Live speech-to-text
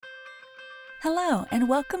Hello, and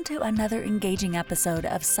welcome to another engaging episode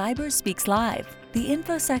of Cyber Speaks Live, the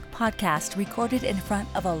InfoSec podcast recorded in front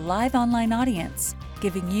of a live online audience,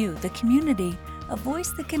 giving you, the community, a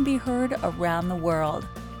voice that can be heard around the world.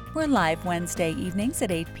 We're live Wednesday evenings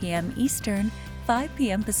at 8 p.m. Eastern, 5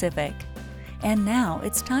 p.m. Pacific. And now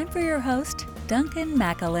it's time for your host, Duncan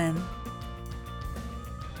McAlin.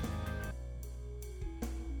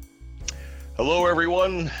 Hello,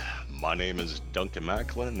 everyone. My name is Duncan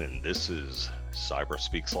McAlin, and this is Cyber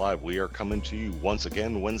Speaks Live. We are coming to you once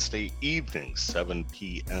again Wednesday evening, 7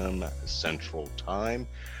 p.m. Central Time,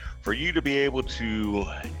 for you to be able to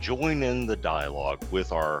join in the dialogue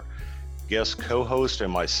with our guest co-host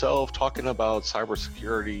and myself, talking about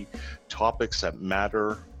cybersecurity topics that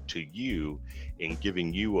matter to you and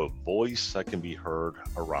giving you a voice that can be heard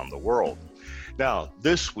around the world. Now,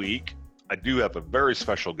 this week, I do have a very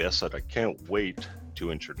special guest that I can't wait to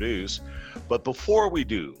introduce, but before we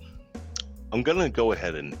do, I'm going to go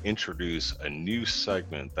ahead and introduce a new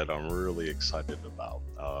segment that I'm really excited about.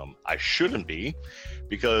 I shouldn't be,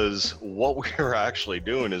 because what we're actually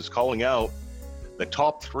doing is calling out the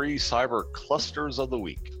top 3 cyber clusters of the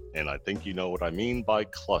week. And I think you know what I mean by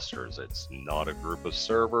clusters. It's not a group of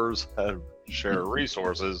servers that share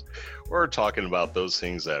resources. We're talking about those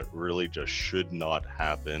things that really just should not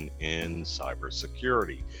happen in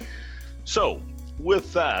cybersecurity. So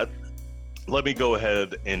with that, let me go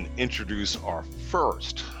ahead and introduce our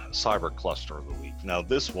first cyber cluster of the week. Now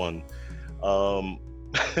this one,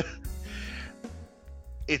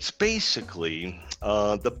 it's basically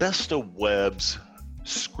the best of web's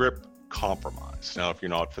script compromise. Now, if you're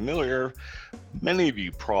not familiar, many of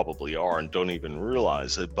you probably are and don't even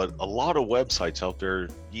realize it, but a lot of websites out there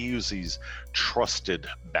use these trusted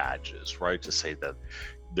badges, right? To say that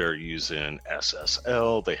they're using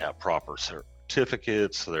SSL, they have proper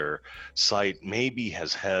certificates, their site maybe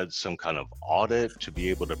has had some kind of audit to be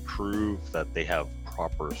able to prove that they have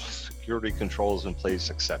proper security controls in place,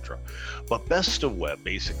 etc. But Best of Web,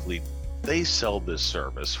 basically, they sell this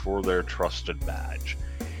service for their trusted badge.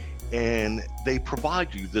 And they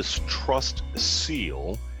provide you this trust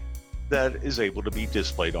seal that is able to be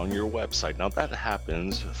displayed on your website. Now that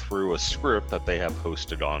happens through a script that they have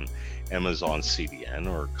hosted on Amazon CDN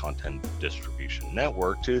or Content Distribution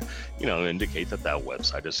Network to, indicate that that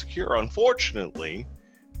website is secure. Unfortunately,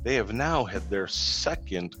 they have now had their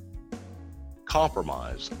second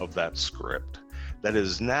compromise of that script that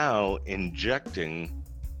is now injecting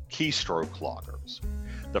keystroke loggers.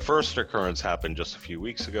 The first occurrence happened just a few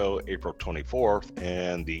weeks ago, April 24th,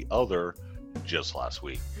 and the other just last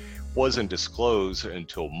week. Wasn't disclosed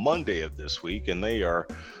until Monday of this week, and they are,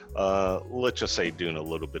 let's just say, doing a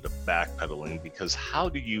little bit of backpedaling, because how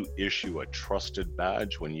do you issue a trusted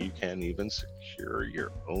badge when you can't even secure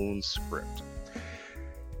your own script?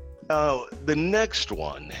 Now, the next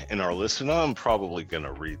one in our list, and I'm probably going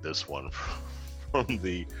to read this one from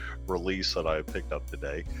the release that I picked up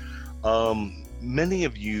today. Many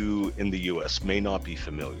of you in the US may not be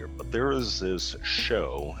familiar, but there is this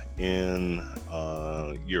show in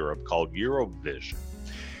Europe called Eurovision.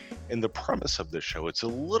 And the premise of this show, it's a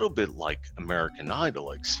little bit like American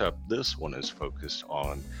Idol, except this one is focused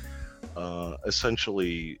on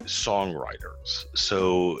essentially songwriters.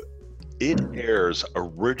 So it airs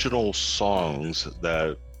original songs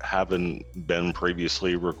that haven't been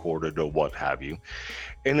previously recorded or what have you.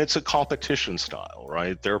 And it's a competition style,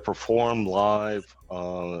 right? They're performed live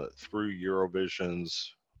through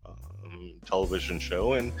Eurovision's television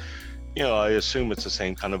show. And, I assume it's the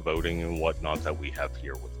same kind of voting and whatnot that we have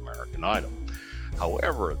here with American Idol.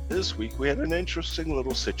 However, this week we had an interesting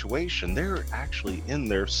little situation. They're actually in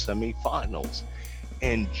their semifinals.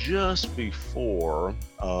 And just before,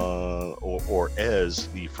 or as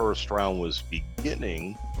the first round was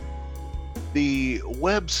beginning, the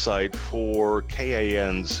website for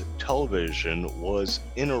KAN's television was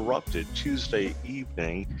interrupted Tuesday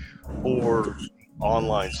evening for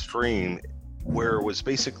online stream, where it was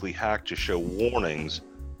basically hacked to show warnings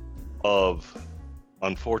of,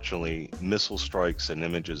 unfortunately, missile strikes and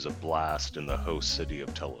images of blast in the host city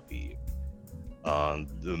of Tel Aviv.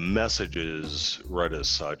 The messages read as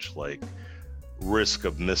such, like, risk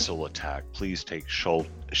of missile attack, please take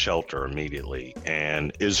shelter immediately,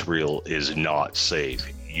 and Israel is not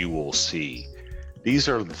safe, you will see. These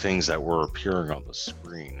are the things that were appearing on the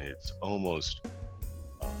screen. It's almost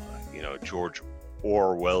George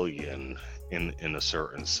Orwellian in a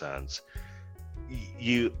certain sense.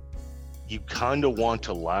 You kind of want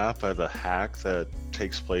to laugh at a hack that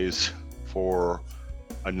takes place for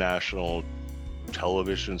a national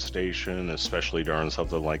television station, especially during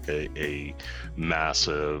something like a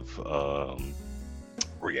massive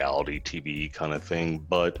reality TV kind of thing.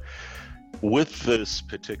 But with this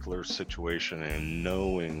particular situation and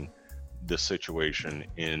knowing the situation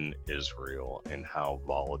in Israel and how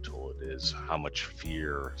volatile it is, how much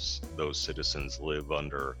fear those citizens live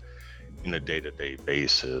under in a day-to-day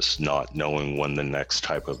basis, not knowing when the next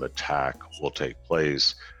type of attack will take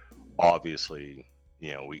place, obviously,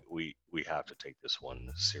 you know, we have to take this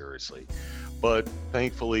one seriously. But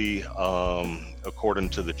thankfully, according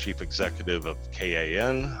to the chief executive of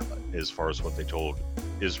KAN, as far as what they told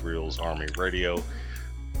Israel's Army Radio,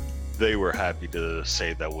 they were happy to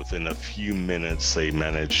say that within a few minutes, they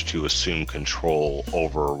managed to assume control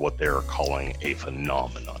over what they're calling a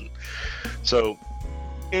phenomenon. So,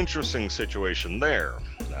 interesting situation there.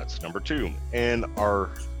 That's number 2. And our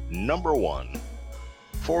number 1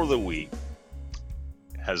 for the week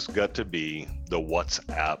has got to be the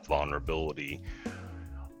WhatsApp vulnerability.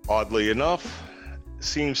 Oddly enough,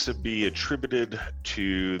 seems to be attributed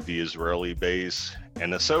to the Israeli base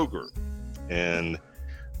NSO group. And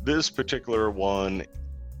this particular one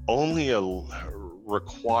only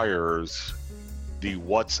requires the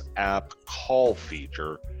WhatsApp call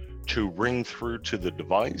feature to ring through to the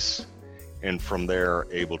device, and from there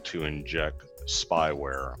able to inject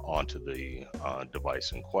spyware onto the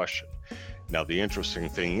device in question. Now, the interesting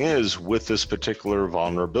thing is, with this particular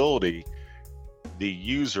vulnerability, the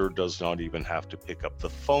user does not even have to pick up the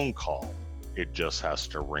phone call. It just has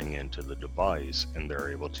to ring into the device, and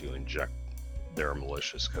they're able to inject their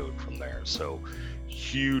malicious code from there. So,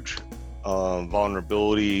 huge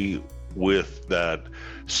vulnerability with that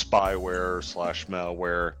spyware /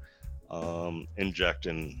 malware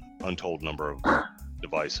injecting untold number of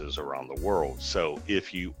devices around the world. So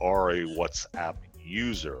if you are a WhatsApp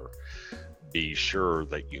user, be sure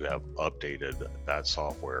that you have updated that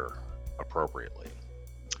software appropriately.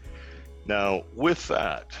 Now, with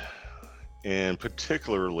that, and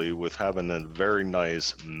particularly with having a very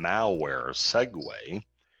nice malware segue,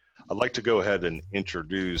 I'd like to go ahead and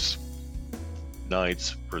introduce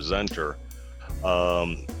tonight's presenter.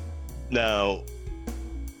 Now,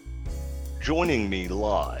 joining me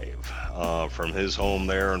live from his home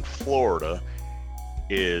there in Florida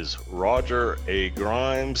is Roger A.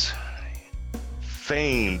 Grimes,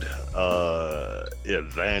 famed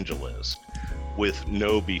evangelist with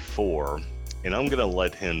KnowBe4, and I'm going to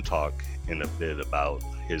let him talk in a bit about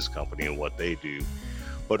his company and what they do.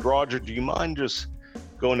 But Roger, do you mind just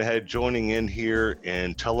going ahead, joining in here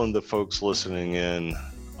and telling the folks listening in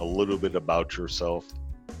a little bit about yourself?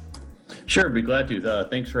 Sure, be glad to.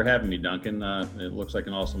 Thanks for having me, Duncan. It looks like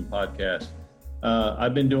an awesome podcast.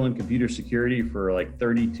 I've been doing computer security for like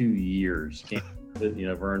 32 years.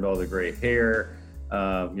 I've earned all the gray hair.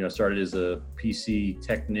 Started as a PC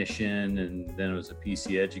technician, and then was a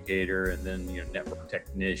PC educator, and then network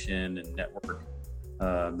technician and network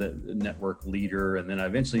leader, and then I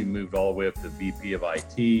eventually moved all the way up to VP of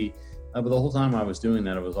IT. But the whole time I was doing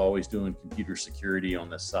that, I was always doing computer security on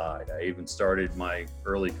the side. I even started my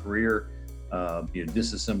early career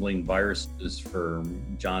disassembling viruses for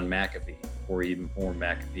John McAfee before he even formed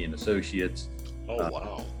McAfee and Associates. Oh,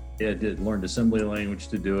 wow. Learned assembly language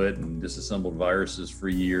to do it and disassembled viruses for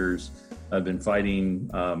years. I've been fighting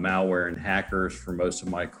malware and hackers for most of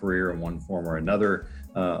my career in one form or another.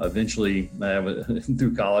 Eventually,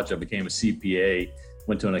 through college, I became a CPA,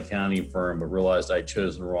 went to an accounting firm, but realized I'd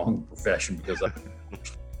chosen the wrong profession because I'm not an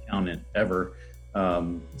accountant ever.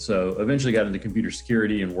 So eventually got into computer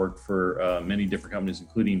security and worked for many different companies,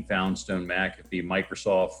 including Foundstone, McAfee,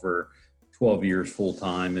 Microsoft for 12 years full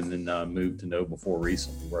time, and then moved to KnowBe4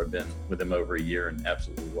 recently, where I've been with them over a year and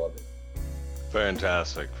absolutely love it.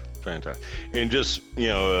 Fantastic. And just,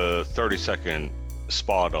 a 30-second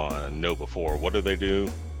spot on KnowBe4. What do they do?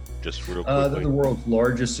 Just real quickly. They're the world's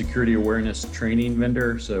largest security awareness training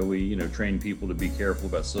vendor. So we, train people to be careful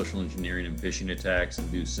about social engineering and phishing attacks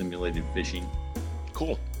and do simulated phishing.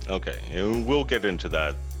 Cool. Okay. And we'll get into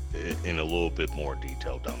that in a little bit more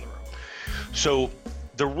detail down the road. So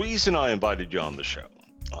the reason I invited you on the show,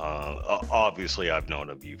 obviously I've known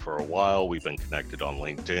of you for a while. We've been connected on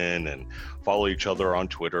LinkedIn and follow each other on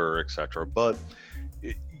Twitter, etc. But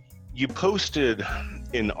you posted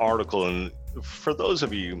an article, and for those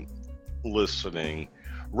of you listening,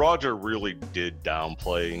 Roger really did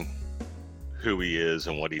downplay who he is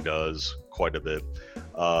and what he does quite a bit.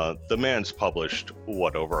 The man's published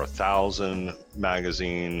over 1,000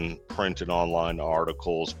 magazine, print and online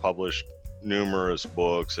articles, published numerous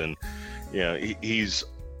books, and he's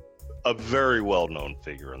a very well-known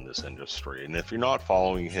figure in this industry. And if you're not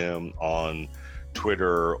following him on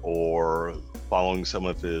Twitter or following some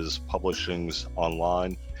of his publishings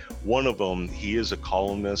online, One of them, he is a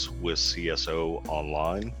columnist with CSO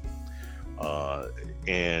Online.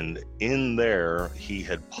 And in there, he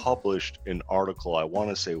had published an article, I want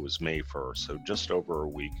to say it was May 1st, so just over a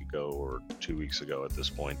week ago or 2 weeks ago at this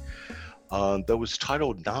point, that was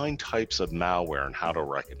titled 9 Types of Malware and How to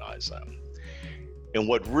Recognize Them. And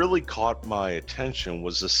what really caught my attention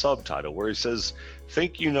was the subtitle where he says,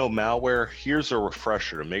 think you know malware? Here's a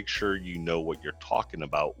refresher to make sure you know what you're talking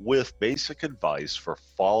about with basic advice for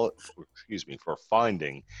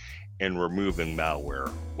finding and removing malware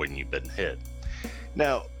when you've been hit.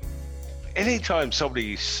 Now, anytime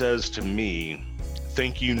somebody says to me,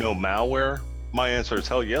 think you know malware? My answer is,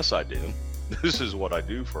 hell yes, I do. This is what I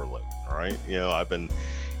do for a living, right? You know, I've been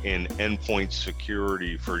in endpoint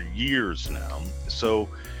security for years now. So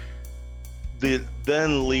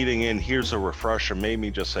then leading in, here's a refresher, made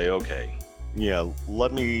me just say, okay, yeah,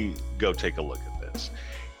 let me go take a look at this.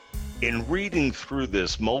 In reading through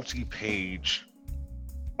this multi-page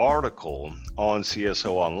article on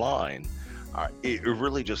CSO Online, it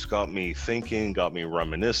really just got me thinking, got me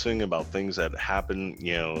reminiscing about things that happened,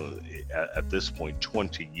 you know, at this point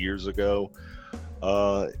 20 years ago,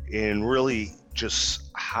 and really just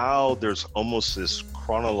how there's almost this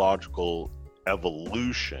chronological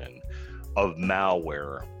evolution of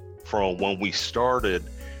malware from when we started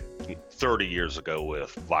 30 years ago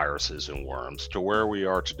with viruses and worms to where we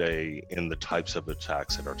are today in the types of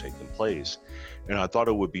attacks that are taking place. And I thought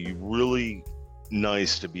it would be really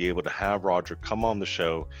nice to be able to have Roger come on the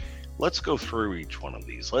show. Let's go through each one of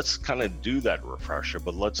these. Let's kind of do that refresher,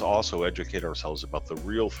 but let's also educate ourselves about the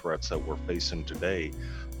real threats that we're facing today,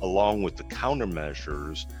 along with the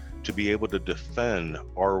countermeasures to be able to defend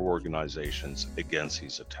our organizations against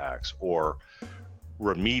these attacks or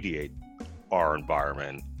remediate our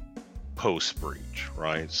environment post-breach,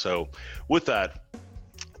 right? So with that,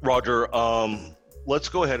 Roger, let's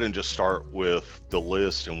go ahead and just start with the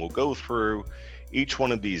list, and we'll go through each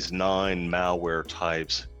one of these 9 malware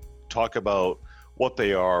types, talk about what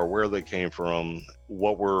they are, where they came from,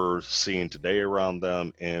 what we're seeing today around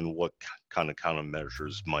them, and what kind of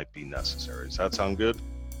countermeasures might be necessary. Does that sound good?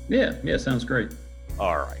 Yeah, sounds great.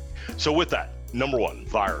 All right. So with that, number 1,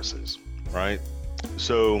 viruses, right?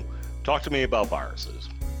 So talk to me about viruses.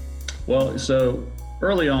 Well, so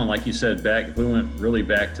early on, like you said, if we went really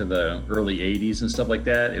back to the early 80s and stuff like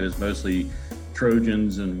that, it was mostly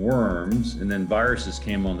Trojans and worms, and then viruses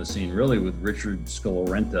came on the scene really with Richard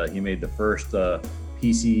Scolorenta. He made the first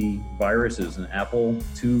PC virus. It was an Apple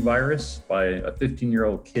II virus by a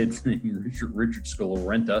 15-year-old kid named Richard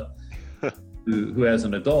Scolorenta, who as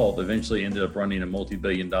an adult eventually ended up running a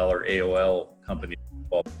multi-billion-dollar AOL company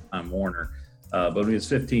called Time Warner. But when he was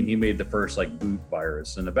 15, he made the first boot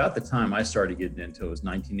virus. And about the time I started getting into it was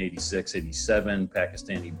 1986, 87.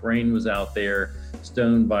 Pakistani Brain was out there,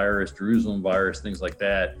 Stone virus, Jerusalem virus, things like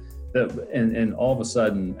that. And all of a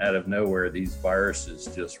sudden, out of nowhere, these viruses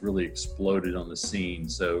just really exploded on the scene.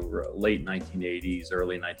 So late 1980s,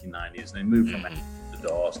 early 1990s, and they moved from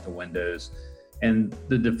DOS to Windows. And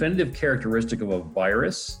the definitive characteristic of a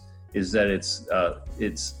virus is that it's a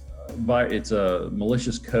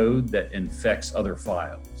malicious code that infects other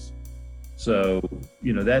files. So,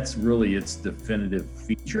 that's really its definitive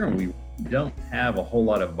feature, and we don't have a whole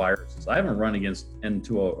lot of viruses. I haven't run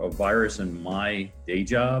into a virus in my day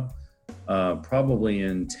job probably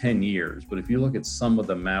in 10 years. But if you look at some of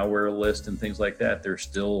the malware list and things like that, there's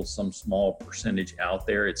still some small percentage out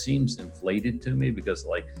there. It seems inflated to me because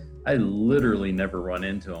I literally never run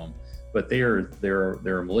into them. But they're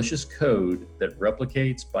a malicious code that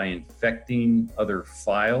replicates by infecting other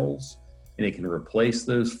files, and it can replace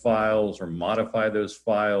those files or modify those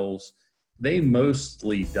files. They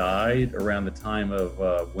mostly died around the time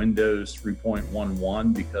of Windows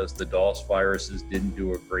 3.11 because the DOS viruses didn't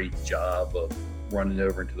do a great job of running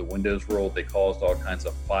over into the Windows world. They caused all kinds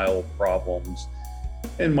of file problems.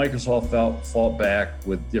 And Microsoft fought back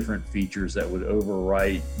with different features that would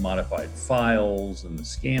overwrite modified files, and the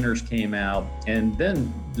scanners came out. And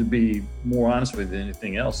then, to be more honest with you than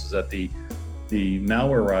anything else, is that the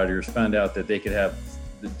malware writers found out that they could have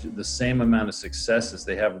the same amount of success as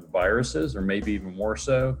they have with viruses, or maybe even more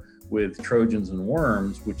so, with Trojans and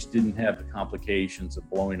worms, which didn't have the complications of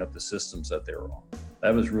blowing up the systems that they were on.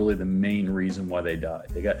 That was really the main reason why they died.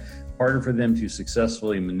 They got harder for them to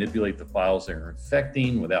successfully manipulate the files they were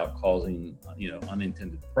infecting without causing,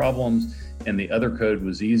 unintended problems, and the other code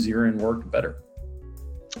was easier and worked better.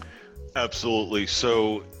 Absolutely.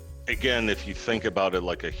 So again, if you think about it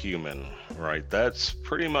like a human, right, that's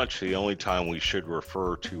pretty much the only time we should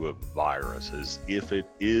refer to a virus is if it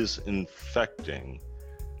is infecting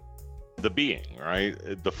the being, right,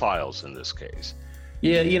 the files in this case.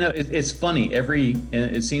 Yeah, it's funny. And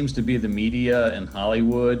it seems to be the media and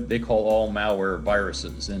Hollywood, they call all malware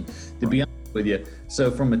viruses. And to be honest with you, so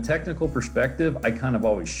from a technical perspective, I kind of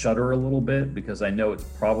always shudder a little bit because I know it's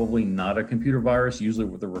probably not a computer virus. Usually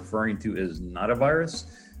what they're referring to is not a virus.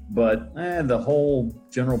 But the whole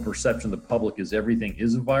general perception of the public is everything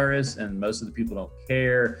is a virus, and most of the people don't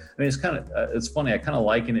care. I mean, it's funny. I kind of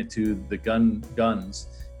liken it to the guns,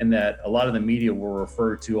 in that a lot of the media will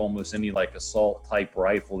refer to almost any like assault type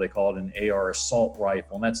rifle. They call it an AR assault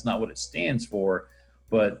rifle, and that's not what it stands for.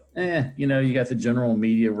 But you got the general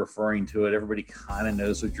media referring to it. Everybody kind of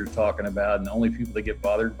knows what you're talking about, and the only people that get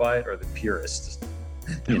bothered by it are the purists.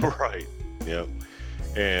 Right. Yeah.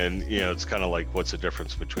 And, it's kind of like, what's the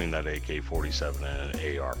difference between that AK-47 and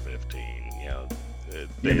an AR-15?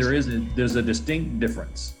 There's a distinct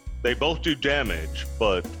difference. They both do damage,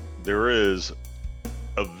 but there is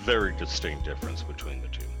a very distinct difference between the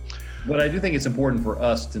two. But I do think it's important for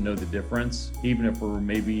us to know the difference, even if we're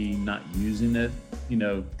maybe not using it,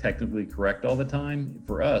 technically correct all the time.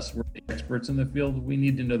 For us, we're the experts in the field. We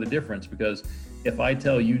need to know the difference, because if I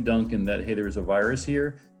tell you, Duncan, that, hey, there's a virus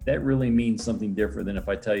here, that really means something different than if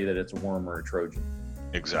I tell you that it's a worm or a Trojan.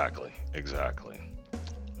 Exactly.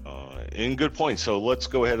 And good point. So let's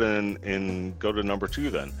go ahead and go to number 2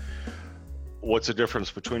 then. What's the difference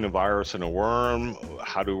between a virus and a worm?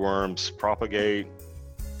 How do worms propagate?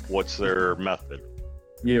 What's their method?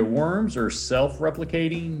 Yeah, worms are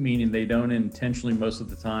self-replicating, meaning they don't intentionally, most of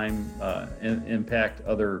the time, impact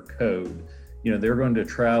other code. They're going to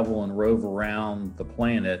travel and rove around the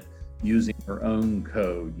planet using their own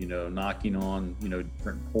code, knocking on,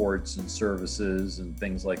 different ports and services and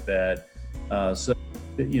things like that. So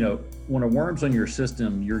when a worm's on your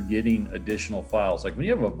system, you're getting additional files. Like when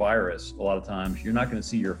you have a virus, a lot of times you're not going to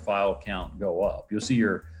see your file count go up. You'll see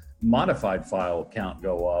your modified file count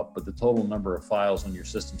go up, but the total number of files on your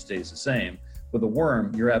system stays the same. With a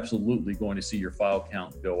worm, you're absolutely going to see your file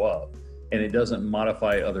count go up. And it doesn't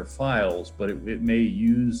modify other files, but it may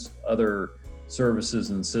use other services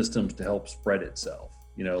and systems to help spread itself.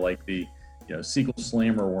 Like the SQL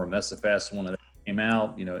Slammer worm, that's the fastest one that came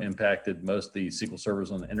out, impacted most of the SQL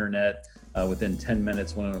servers on the internet within 10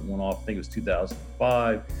 minutes when it went off. I think it was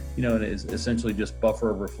 2005, and it is essentially just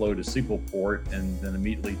buffer overflowed a SQL port and then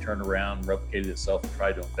immediately turned around, replicated itself, and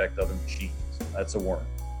tried to infect other machines. That's a worm.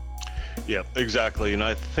 Yeah, exactly. And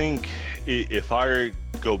I think if I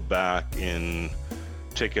go back and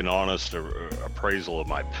take an honest appraisal of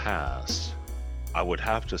my past, I would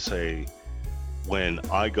have to say when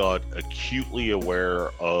I got acutely aware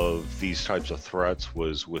of these types of threats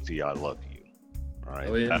was with the I Love You. Right?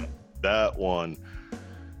 Oh, yeah. That one,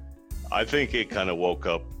 I think it kind of woke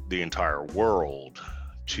up the entire world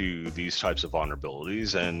to these types of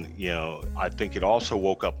vulnerabilities. And, I think it also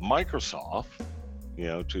woke up Microsoft,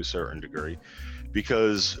 to a certain degree,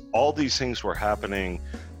 because all these things were happening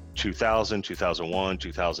 2000, 2001,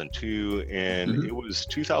 2002, and it was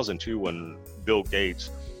 2002 when Bill Gates,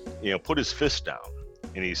 put his fist down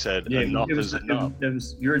and he said, enough is enough.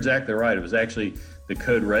 You're exactly right. It was actually the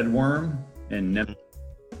Code Red worm and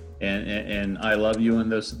and I Love You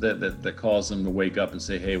and those that caused them to wake up and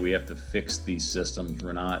say, hey, we have to fix these systems.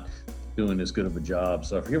 We're not doing as good of a job.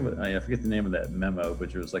 So I forget the name of that memo,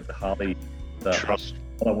 but it was like the Halloween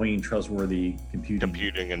Trustworthy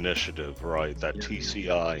Computing Initiative, right? That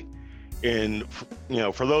TCI. And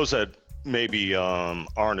for those that maybe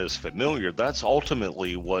aren't as familiar, that's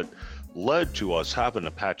ultimately what led to us having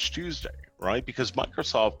a Patch Tuesday, right? Because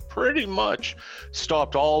Microsoft pretty much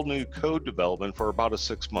stopped all new code development for about a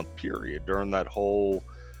 6-month period during that whole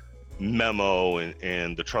memo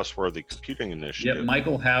and the Trustworthy Computing Initiative. Yeah,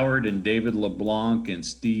 Michael Howard and David LeBlanc and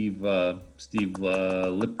Steve Lipton.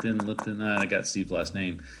 I got Steve's last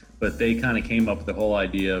name, but they kind of came up with the whole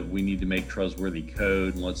idea of we need to make trustworthy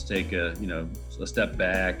code, and let's take a step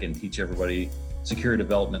back and teach everybody secure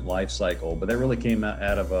development life cycle. But that really came out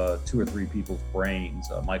of 2 or 3 people's brains.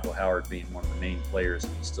 Michael Howard being one of the main players,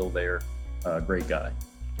 and he's still there. Great guy.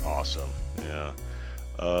 Awesome. Yeah.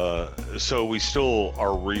 So we still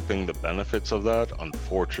are reaping the benefits of that.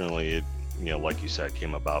 Unfortunately, it, like you said,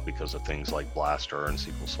 came about because of things like Blaster and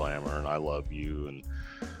SQL Slammer and I Love You and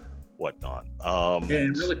whatnot.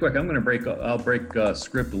 And really quick, I'll break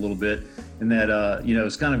script a little bit in that,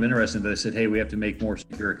 it's kind of interesting that I said, hey, we have to make more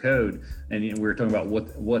secure code. And we were talking about what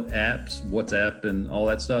apps, WhatsApp and all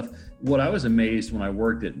that stuff. What I was amazed when I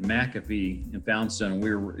worked at McAfee and Foundstone,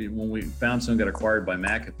 when Foundstone got acquired by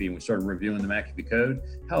McAfee and we started reviewing the McAfee code,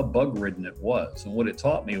 how bug ridden it was. And what it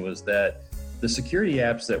taught me was that the security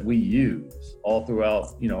apps that we use all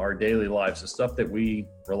throughout, our daily lives, the stuff that we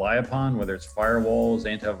rely upon, whether it's firewalls,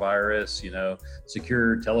 antivirus,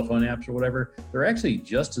 secure telephone apps or whatever, they're actually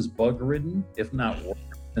just as bug-ridden, if not worse,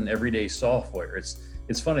 than everyday software.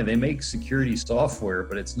 It's funny, they make security software,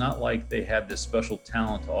 but it's not like they have this special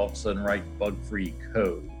talent to all of a sudden write bug-free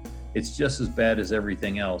code. It's just as bad as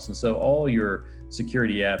everything else. And so all your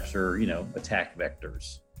security apps are, attack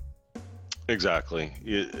vectors. Exactly.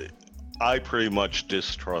 I pretty much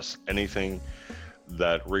distrust anything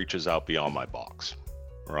that reaches out beyond my box,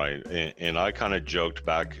 right? And I kind of joked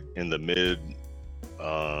back in the mid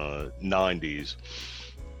 90s,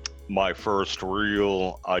 my first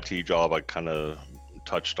real IT job, I kind of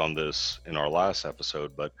touched on this in our last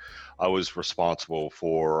episode, but I was responsible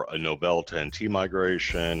for a Novell to NT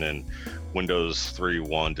migration and Windows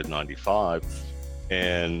 3.1 to 95.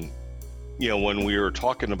 And when we were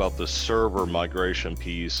talking about the server migration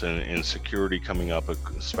piece and security coming up,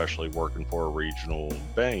 especially working for a regional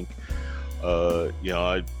bank,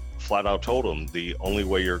 I flat out told them the only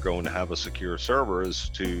way you're going to have a secure server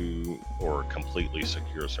or a completely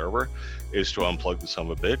secure server is to unplug the son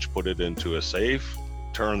of a bitch, put it into a safe,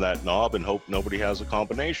 turn that knob, and hope nobody has a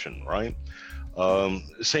combination, right?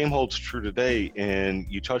 Same holds true today. And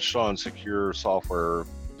you touched on secure software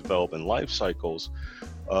development life cycles.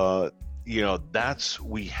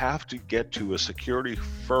 We have to get to a security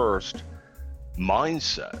first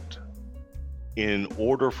mindset in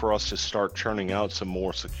order for us to start churning out some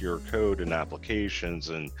more secure code and applications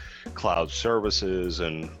and cloud services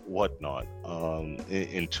and whatnot.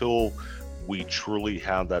 Until we truly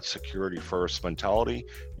have that security first mentality,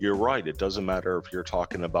 you're right. It doesn't matter if you're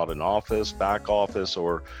talking about an office, back office,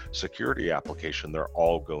 or security application, they're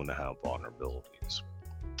all going to have vulnerabilities.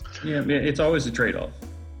 Yeah, it's always a trade-off.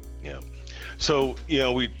 Yeah. So,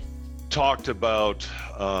 we talked about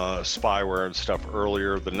spyware and stuff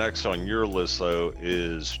earlier. The next on your list, though,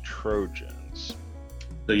 is Trojans.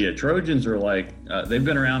 So yeah, Trojans are they've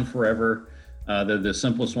been around forever. They're the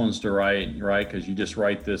simplest ones to write, right? Because you just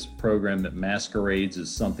write this program that masquerades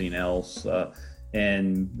as something else.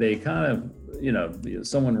 And they kind of,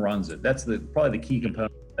 someone runs it. That's probably the key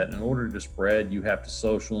component. That in order to spread, you have to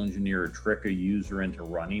social engineer or trick a user into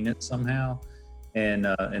running it somehow. And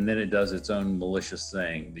then it does its own malicious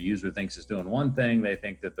thing. The user thinks it's doing one thing. They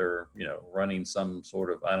think that they're, running some sort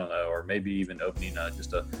of, I don't know, or maybe even opening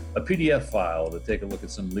just a PDF file to take a look at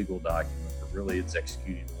some legal document, but really it's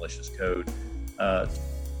executing malicious code.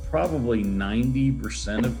 Probably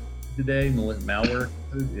 90% of today malware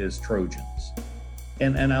code is Trojans.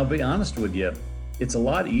 And I'll be honest with you, it's a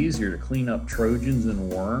lot easier to clean up Trojans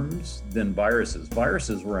and worms than viruses.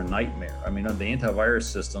 Viruses were a nightmare. I mean, on the antivirus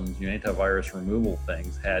systems, antivirus removal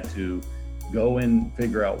things had to go in,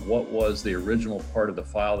 figure out what was the original part of the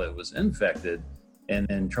file that was infected, and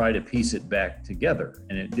then try to piece it back together.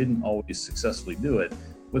 And it didn't always successfully do it.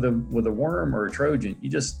 With a worm or a Trojan, you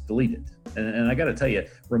just delete it. And I got to tell you,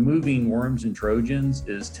 removing worms and Trojans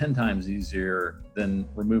is 10 times easier than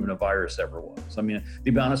removing a virus ever was. I mean, to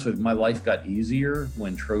be honest with you, my life got easier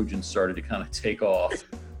when Trojans started to kind of take off,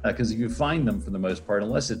 because if you find them for the most part,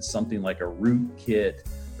 unless it's something like a rootkit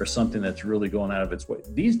or something that's really going out of its way.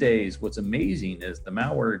 These days, what's amazing is the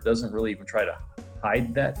malware doesn't really even try to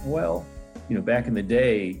hide that well. Back in the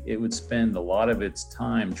day, it would spend a lot of its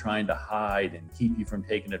time trying to hide and keep you from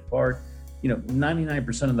taking it apart.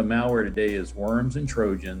 99% of the malware today is worms and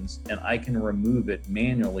Trojans, and I can remove it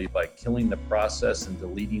manually by killing the process and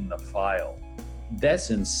deleting the file. That's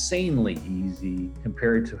insanely easy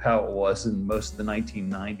compared to how it was in most of the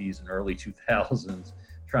 1990s and early 2000s,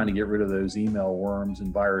 trying to get rid of those email worms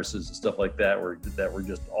and viruses and stuff like that were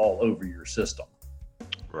just all over your system.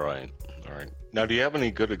 Right. All right. Now, do you have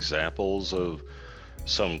any good examples of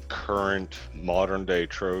some current modern day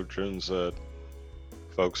Trojans that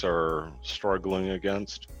folks are struggling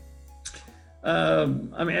against?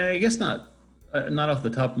 I guess not off the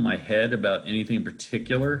top of my head about anything in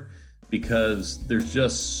particular, because there's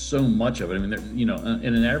just so much of it. I mean,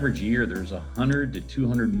 in an average year, there's 100 to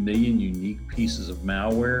 200 million unique pieces of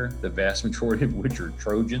malware, the vast majority of which are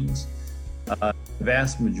Trojans. The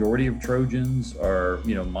vast majority of Trojans are,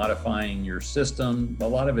 modifying your system. A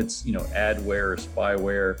lot of it's, adware or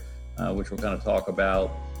spyware, which we'll kind of talk about,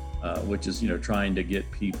 which is, trying to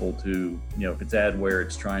get people to, if it's adware,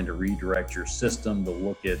 it's trying to redirect your system to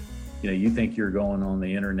look at, you think you're going on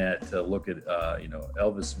the internet to look at,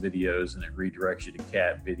 Elvis videos, and it redirects you to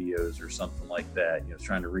cat videos or something like that. It's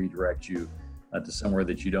trying to redirect you to somewhere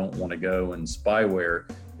that you don't want to go. And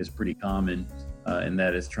spyware is pretty common. And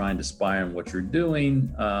that is trying to spy on what you're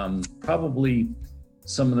doing. Probably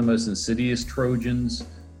some of the most insidious Trojans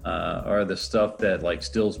are the stuff that like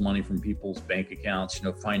steals money from people's bank accounts,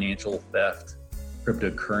 financial theft,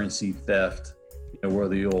 cryptocurrency theft,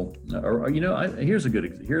 where you'll,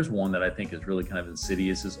 here's one that I think is really kind of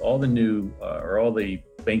insidious, is all the new, or all the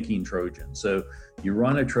banking Trojans. So you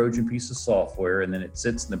run a Trojan piece of software and then it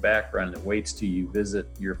sits in the background and it waits till you visit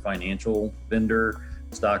your financial vendor,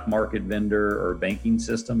 stock market vendor, or banking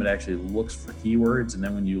system. It actually looks for keywords. And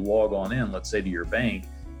then when you log on in, let's say to your bank,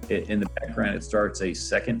 in the background, it starts a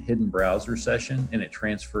second hidden browser session and it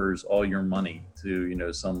transfers all your money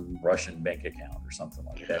to, some Russian bank account or something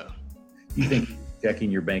like that. You think checking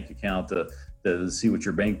your bank account to see what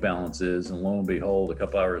your bank balance is, and lo and behold, a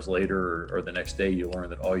couple hours later or the next day, you learn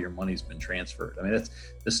that all your money's been transferred. I mean, that's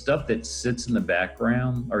the stuff that sits in the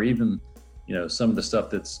background, or even, some of the stuff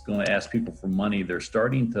that's going to ask people for money. They're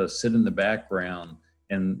starting to sit in the background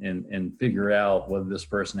and figure out whether this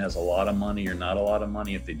person has a lot of money or not a lot of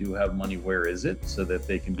money. If they do have money, where is it, so that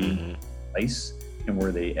they can be nice, and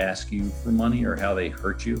where they ask you for money or how they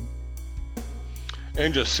hurt you.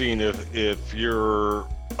 And just seeing if you're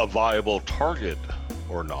a viable target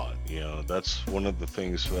or not. That's one of the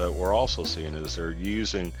things that we're also seeing, is they're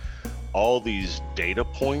using all these data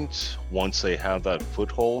points once they have that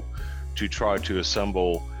foothold to try to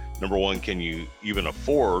assemble, number one, can you even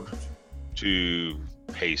afford to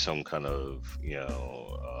pay some kind of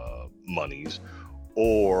monies,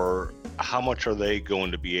 or how much are they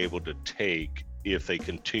going to be able to take if they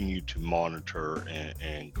continue to monitor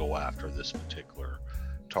and go after this particular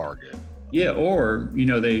target. Yeah, or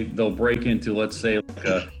they'll break into, let's say, like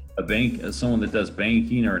a bank, someone that does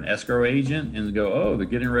banking, or an escrow agent, and go, oh, they're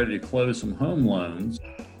getting ready to close some home loans,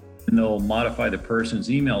 and they'll modify the person's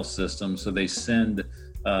email system so they send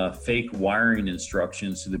fake wiring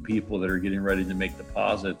instructions to the people that are getting ready to make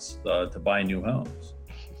deposits to buy new homes.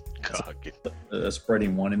 A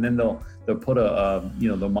spreading one, and then they'll put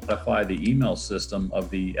they'll modify the email system of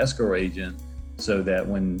the escrow agent so that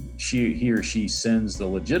when he or she sends the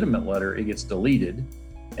legitimate letter, it gets deleted,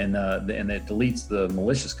 and it deletes the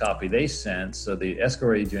malicious copy they sent. So the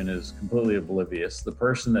escrow agent is completely oblivious. The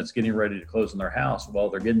person that's getting ready to close on their house, well,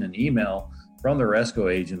 they're getting an email from their escrow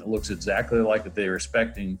agent that looks exactly like what they were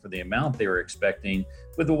expecting for the amount they were expecting,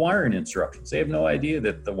 with the wiring instructions. They have no idea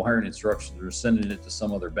that the wiring instructions are sending it to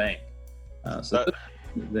some other bank.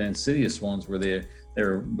 The insidious ones where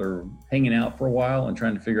they're hanging out for a while and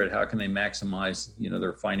trying to figure out how can they maximize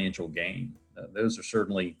their financial gain. Those are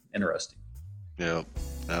certainly interesting. Yeah,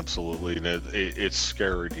 absolutely. And it's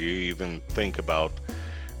scary to even think about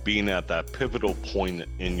being at that pivotal point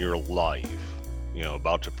in your life,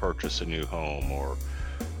 about to purchase a new home or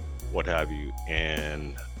what have you,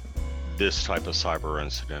 and this type of cyber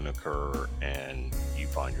incident occur, and you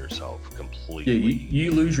find yourself completely... Yeah,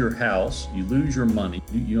 you lose your house, you lose your money,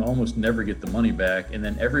 you almost never get the money back, and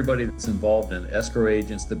then everybody that's involved in escrow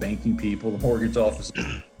agents, the banking people, the mortgage officers,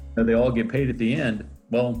 they all get paid at the end.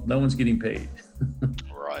 Well, no one's getting paid.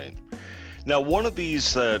 Right. Now, one of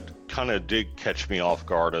these that kind of did catch me off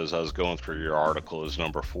guard as I was going through your article is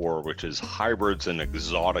number 4, which is hybrids and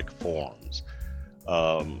exotic forms.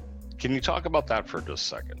 Can you talk about that for just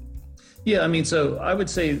a second? Yeah, I mean, so I would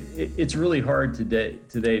say it's really hard today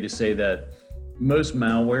to say that most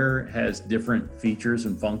malware has different features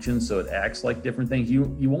and functions, so it acts like different things.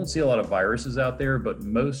 You won't see a lot of viruses out there, but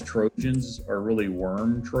most Trojans are really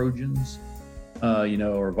worm Trojans.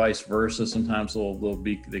 Or vice versa. Sometimes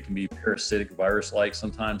they can be parasitic virus-like.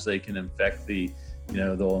 Sometimes they can infect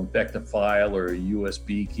they'll infect a file or a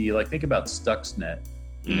USB key. Like, think about Stuxnet,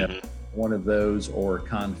 one of those, or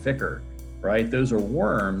Conficker, right? Those are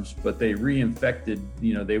worms, but they reinfected,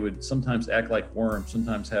 they would sometimes act like worms,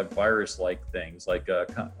 sometimes have virus-like things, like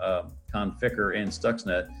Conficker and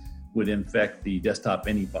Stuxnet would infect the desktop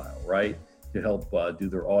any file, right? To help do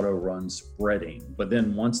their auto run spreading. But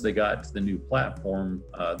then once they got to the new platform,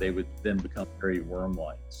 they would then become very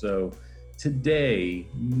worm-like. So today,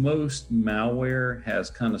 most malware has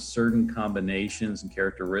kind of certain combinations and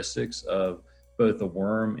characteristics of both a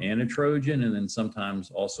worm and a Trojan, and then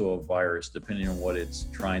sometimes also a virus, depending on what it's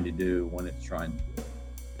trying to do, when it's trying to do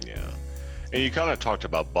it. Yeah. And you kind of talked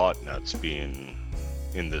about botnets being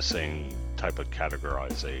in the same type of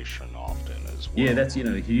categorization often as well. Yeah, that's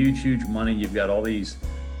huge money. You've got all these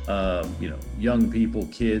young people,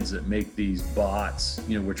 kids that make these bots,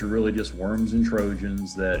 which are really just worms and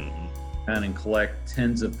Trojans that kind of collect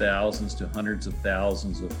tens of thousands to hundreds of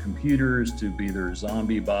thousands of computers to be their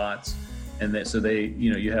zombie bots. And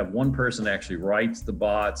you have one person that actually writes the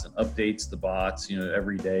bots and updates the bots.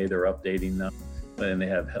 Every day they're updating them, and they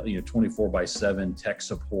have 24/7 tech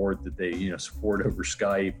support that they support over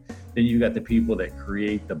Skype. Then you got the people that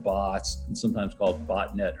create the bots, and sometimes called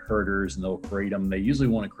botnet herders, and they'll create them. They usually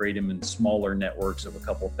want to create them in smaller networks of a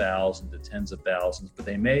couple thousand to tens of thousands, but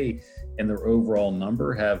they may, in their overall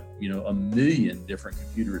number, have, you know, 1 million different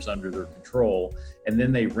computers under their control, and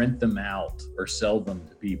then they rent them out or sell them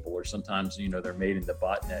to people. Or sometimes, you know, they're made into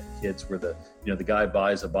botnet kits where the, you know, the guy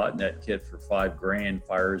buys a botnet kit for $5,000,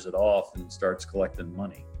 fires it off, and starts collecting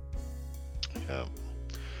money. Yeah,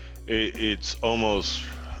 it's almost,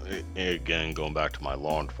 again, going back to my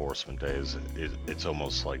law enforcement days, it's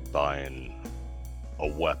almost like buying a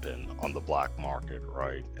weapon on the black market,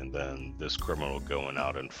 right? And then this criminal going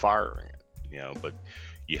out and firing it, you know. But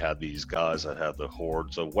you have these guys that have the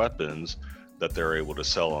hordes of weapons that they're able to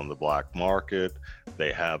sell on the black market.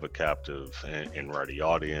 They have a captive and ready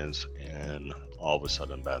audience, and all of a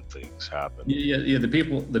sudden bad things happen. Yeah. The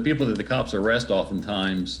people that the cops arrest,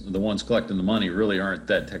 oftentimes the ones collecting the money, really aren't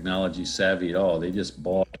that technology savvy at all. They just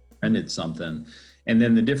bought, rented something, and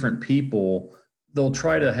then the different people, they'll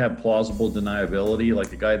try to have plausible deniability. Like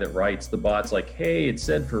the guy that writes the bots, like, hey, it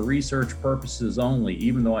said for research purposes only,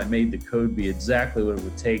 even though I made the code be exactly what it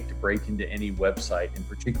would take to break into any website, in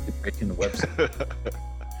particular break into website.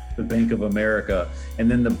 The Bank of America.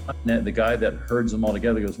 And then the guy that herds them all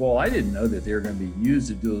together goes, well, I didn't know that they were going to be used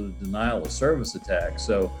to do a denial of service attack.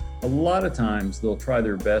 So a lot of times they'll try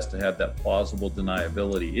their best to have that plausible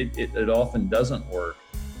deniability. It often doesn't work.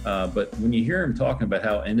 But when you hear them talking about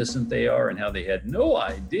how innocent they are and how they had no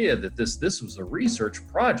idea that this was a research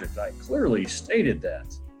project, I clearly stated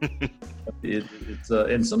that.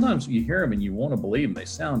 And sometimes you hear them and you want to believe them. They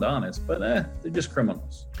sound honest, but they're just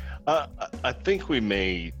criminals. I think we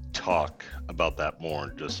may talk about that more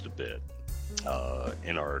in just a bit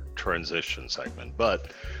in our transition segment.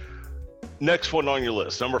 But next one on your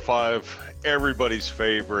list, number 5, everybody's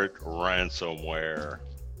favorite, ransomware.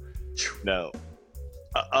 Now,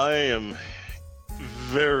 I am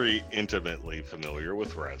very intimately familiar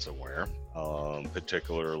with ransomware,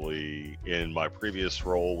 particularly in my previous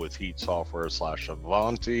role with Heat Software /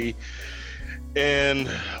 Avanti, and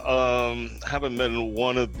having been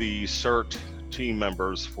one of the CERT team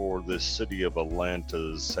members for the city of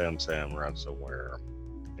Atlanta's SamSam ransomware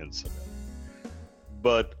incident.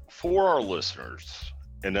 But for our listeners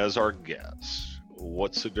and as our guests,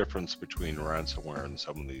 what's the difference between ransomware and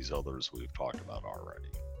some of these others we've talked about already?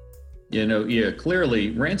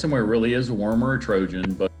 Clearly, ransomware really is a worm or a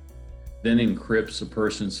Trojan, but then encrypts a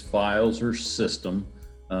person's files or system,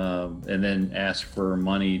 and then asks for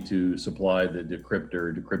money to supply the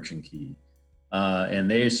decryption key. And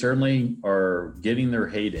they certainly are getting their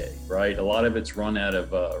heyday, right? A lot of it's run out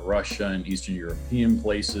of Russia and Eastern European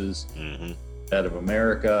places. Mm-hmm. Out of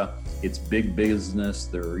America. It's big business.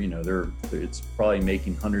 It's probably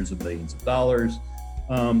making hundreds of millions of dollars,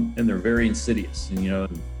 and they're very insidious.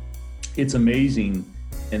 And it's amazing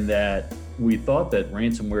in that we thought that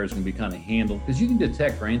ransomware is going to be kind of handled, because you can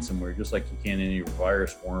detect ransomware just like you can any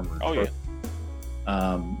virus form or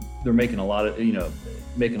they're making a lot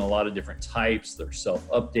of different types. They're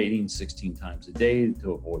self-updating 16 times a day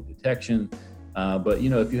to avoid detection. But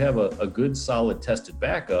if you have a good, solid, tested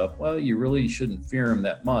backup, well, you really shouldn't fear them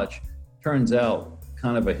that much. Turns out,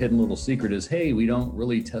 kind of a hidden little secret is, hey, we don't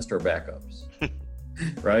really test our backups,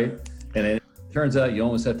 right? And it turns out you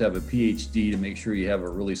almost have to have a PhD to make sure you have a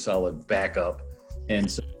really solid backup. And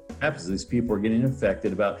so what happens is these people are getting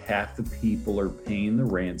infected. About half the people are paying the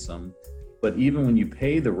ransom. But even when you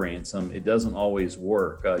pay the ransom, it doesn't always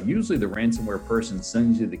work. Usually the ransomware person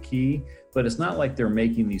sends you the key, but it's not like they're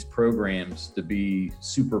making these programs to be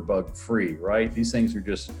super bug free, right? These things are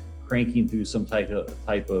just cranking through some type of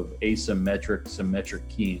asymmetric, symmetric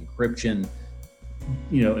key encryption,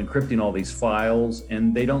 encrypting all these files.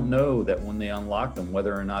 And they don't know that when they unlock them,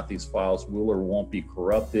 whether or not these files will or won't be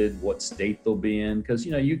corrupted, what state they'll be in. Because,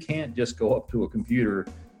 you can't just go up to a computer,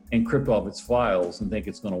 encrypt all of its files and think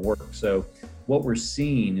it's going to work. So what we're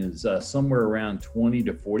seeing is somewhere around 20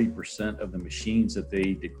 to 40% of the machines that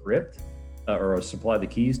they decrypt or supply the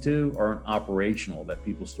keys to aren't operational, that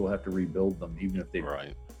people still have to rebuild them even if they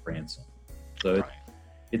ransom. So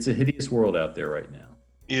it's a hideous world out there right now.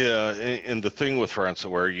 Yeah, and the thing with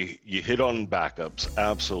ransomware, you hit on backups.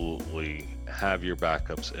 Absolutely have your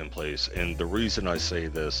backups in place. And the reason I say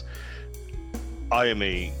this, I am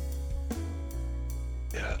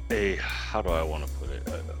how do I want to put it?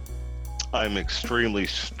 I'm extremely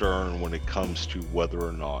stern when it comes to whether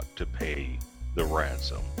or not to pay the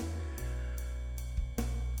ransom.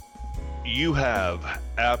 you have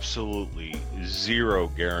absolutely zero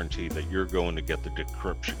guarantee that you're going to get the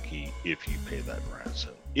decryption key if you pay that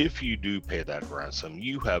ransom. If you do pay that ransom,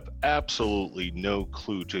 you have absolutely no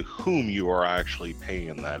clue to whom you are actually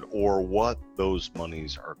paying that or what those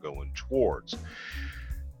monies are going towards.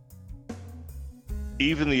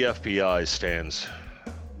 Even the FBI stands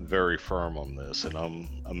very firm on this, and I'm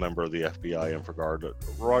a member of the FBI InfraGard.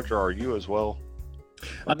 Roger, are you as well?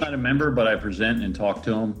 I'm not a member, but I present and talk to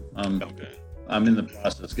them. Okay. I'm in the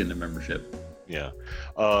process of getting a membership. Yeah.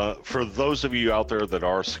 For those of you out there that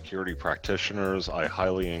are security practitioners, I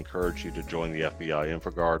highly encourage you to join the FBI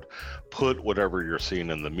InfraGard. Put whatever you're seeing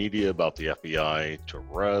in the media about the FBI to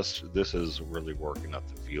rest. This is really working at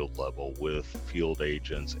the field level with field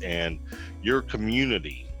agents and your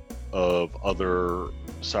community of other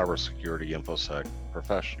cybersecurity InfoSec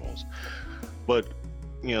professionals. But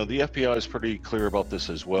you know, the FBI is pretty clear about this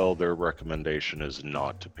as well. Their recommendation is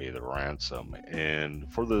not to pay the ransom,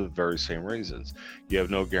 and for the very same reasons. You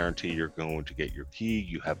have no guarantee you're going to get your key.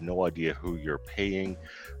 You have no idea who you're paying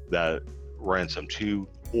that ransom to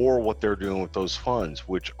or what they're doing with those funds,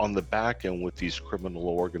 which on the back end with these criminal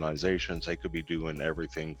organizations, they could be doing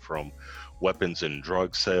everything from weapons and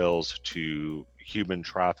drug sales to human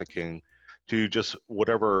trafficking to just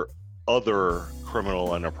whatever other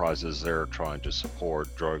criminal enterprises they're trying to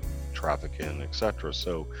support, drug trafficking, etc.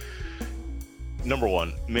 So number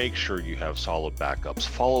one, make sure you have solid backups.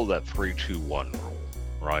 Follow that 3-2-1 rule,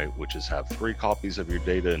 right? Which is have 3 copies of your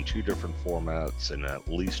data in 2 different formats and at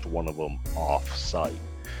least one of them off site.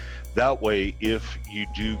 That way, if you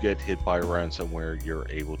do get hit by ransomware, you're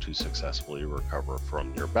able to successfully recover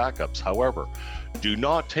from your backups. However, do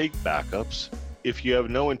not take backups if you have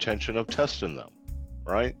no intention of testing them,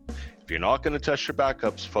 right? If you're not going to test your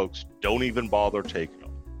backups, folks, don't even bother taking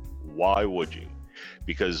them. Why would you?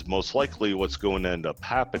 Because most likely what's going to end up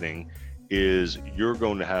happening is you're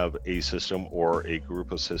going to have a system or a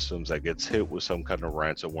group of systems that gets hit with some kind of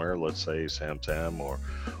ransomware, let's say SamTam or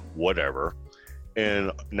whatever.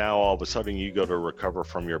 And now all of a sudden you go to recover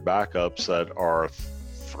from your backups that are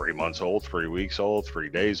 3 months old, 3 weeks old, 3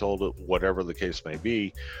 days old, whatever the case may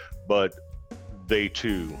be. But they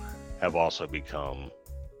too have also become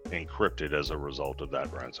encrypted as a result of that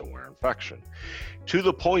ransomware infection, to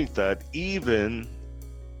the point that even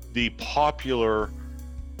the popular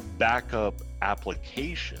backup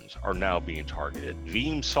applications are now being targeted.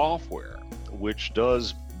 Veeam software, which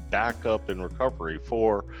does backup and recovery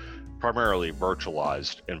for primarily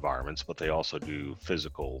virtualized environments, but they also do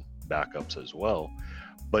physical backups as well.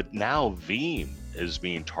 But now Veeam is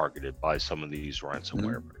being targeted by some of these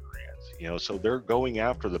ransomware brands. You know, so they're going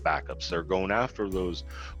after the backups. They're going after those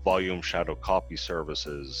volume shadow copy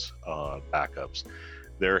services backups.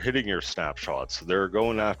 They're hitting your snapshots. They're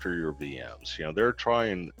going after your VMs. You know, they're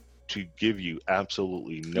trying to give you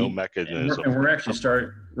absolutely no mechanism. And we're actually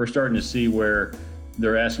starting to see where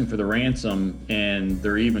they're asking for the ransom and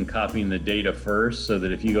they're even copying the data first, so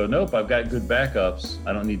that if you go, nope, I've got good backups,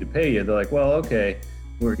 I don't need to pay you. They're like, well, okay,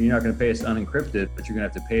 you're not going to pay us unencrypted, but you're going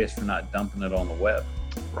to have to pay us for not dumping it on the web.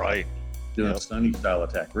 Right. Doing a Sunny style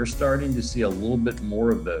attack. We're starting to see a little bit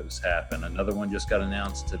more of those happen. Another one just got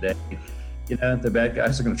announced today. You know, the bad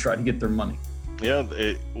guys are going to try to get their money. Yeah,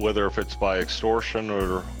 whether if it's by extortion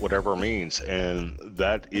or whatever means. And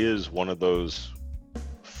that is one of those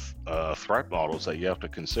threat models that you have to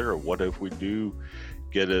consider. What if we do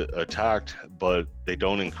get attacked, but they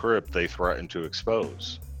don't encrypt, they threaten to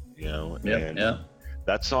expose, you know?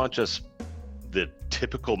 That's not just the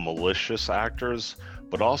typical malicious actors,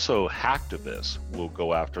 but also hacktivists will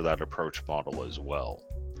go after that approach model as well.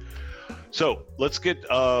 So let's get,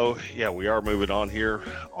 we are moving on here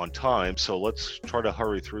on time. So let's try to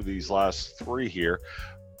hurry through these last 3 here.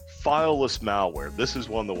 Fileless malware. This is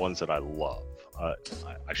one of the ones that I love. I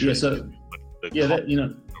should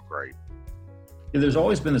great. Yeah, there's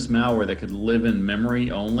always been this malware that could live in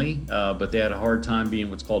memory only, but they had a hard time being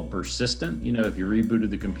what's called persistent. You know, if you rebooted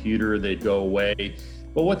the computer, they'd go away.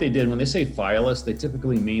 But what they did, when they say fileless, they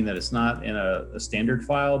typically mean that it's not in a standard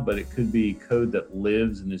file, but it could be code that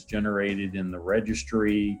lives and is generated in the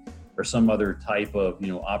registry or some other type of,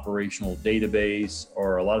 operational database.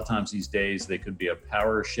 Or a lot of times these days, they could be a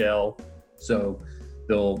PowerShell. So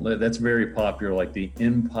that's very popular, like the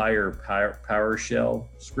Empire PowerShell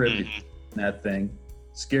script. That thing,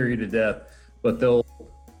 scare you to death, but they'll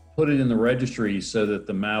put it in the registry so that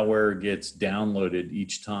the malware gets downloaded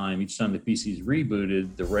each time the PC is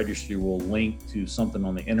rebooted. The registry will link to something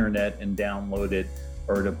on the internet and download it,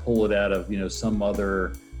 or to pull it out of some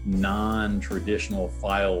other non-traditional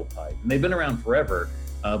file type. And they've been around forever,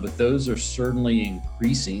 but those are certainly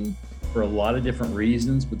increasing. for a lot of different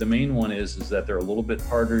reasons, but the main one is that they're a little bit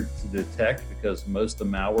harder to detect because most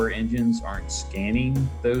of the malware engines aren't scanning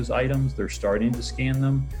those items. They're starting to scan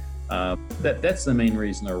them. That's the main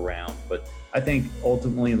reason they're around. But I think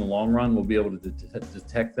ultimately in the long run, we'll be able to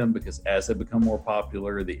detect them because as they become more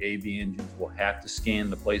popular, the AV engines will have to scan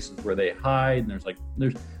the places where they hide. And there's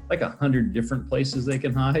like 100 different places they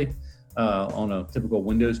can hide on a typical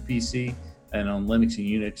Windows PC. And on Linux and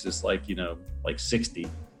Unix, it's like 60.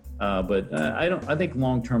 But I think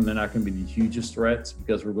long term they're not going to be the hugest threats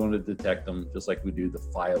because we're going to detect them just like we do the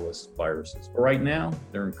fileless viruses. But right now,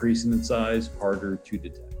 they're increasing in size, harder to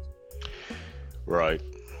detect. Right.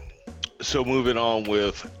 So moving on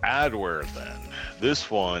with adware then.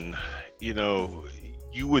 This one,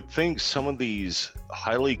 you would think some of these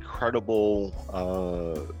highly credible,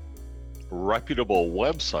 reputable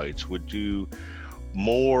websites would do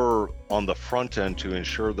more on the front end to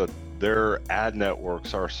ensure that their ad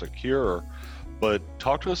networks are secure. But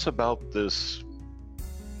talk to us about this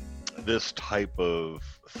type of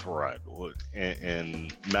threat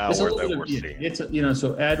and malware that we're seeing.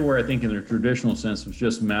 So adware, I think in the traditional sense was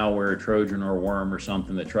just malware, Trojan or worm or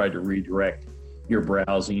something that tried to redirect your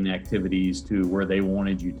browsing activities to where they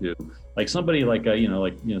wanted you to. Like somebody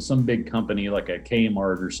some big company like a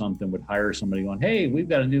Kmart or something would hire somebody going, hey, we've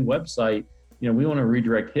got a new website, we want to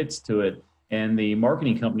redirect hits to it. And the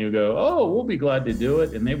marketing company would go, oh, we'll be glad to do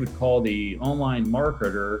it. And they would call the online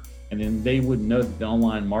marketer, and then they would know that the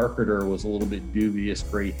online marketer was a little bit dubious,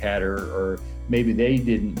 gray hatter, or maybe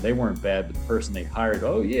they weren't bad, but the person they hired,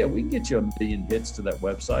 oh yeah, we can get you 1 million hits to that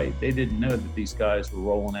website. They didn't know that these guys were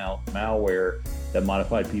rolling out malware that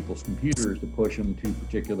modified people's computers to push them to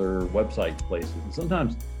particular website places. And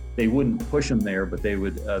sometimes they wouldn't push them there, but they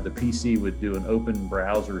would, the PC would do an open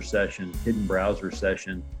browser session, hidden browser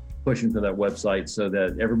session, pushing to that website so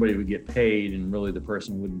that everybody would get paid and really the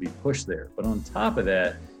person wouldn't be pushed there. But on top of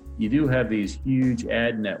that, you do have these huge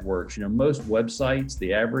ad networks. Most websites,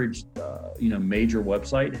 the average, major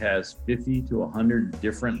website has 50 to 100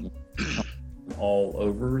 different links all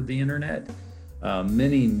over the internet.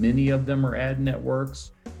 Many of them are ad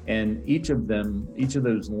networks. And each of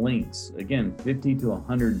those links, again, 50 to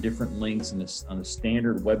 100 different links on a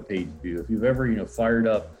standard web page view. If you've ever, fired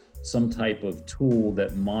up some type of tool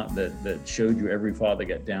that showed you every file that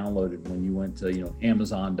got downloaded when you went to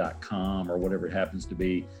Amazon.com or whatever it happens to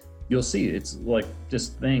be, you'll see it's like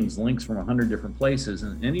just links from 100 different places,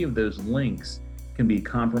 and any of those links can be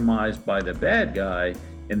compromised by the bad guy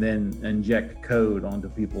and then inject code onto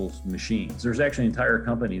people's machines. There's actually entire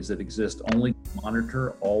companies that exist only to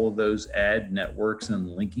monitor all of those ad networks and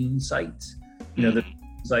linking sites. The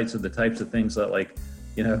sites are the types of things that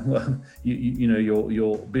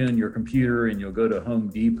you'll be on your computer and you'll go to Home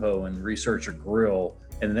Depot and research a grill,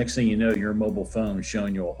 and the next thing you know, your mobile phone is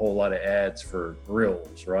showing you a whole lot of ads for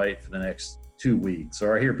grills, right, for the next 2 weeks.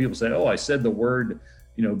 Or I hear people say, oh, I said the word,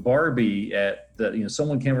 Barbie at the,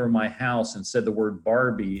 someone came over to my house and said the word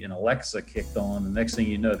Barbie, and Alexa kicked on. The next thing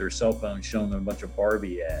you know, their cell phone showing them a bunch of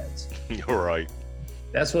Barbie ads. You're right.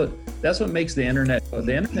 That's what makes the internet.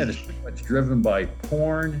 The internet is pretty much driven by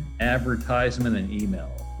porn, advertisement, and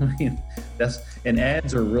email. And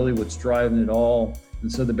ads are really what's driving it all.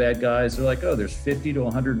 And so the bad guys are like, oh, there's 50 to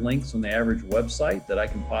 100 links on the average website that I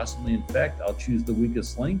can possibly infect. I'll choose the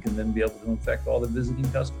weakest link and then be able to infect all the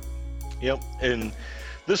visiting customers. Yep. And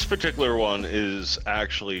this particular one is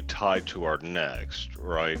actually tied to our next,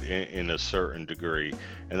 right, in a certain degree,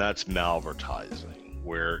 and that's malvertising,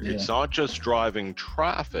 where it's not just driving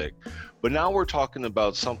traffic, but now we're talking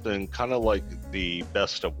about something kind of like the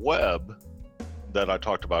best of web that I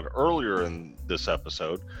talked about earlier in this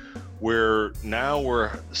episode, where now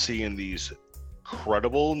we're seeing these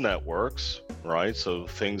credible networks, right? So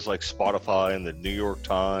things like Spotify and the New York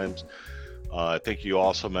Times. I think you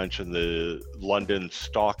also mentioned the London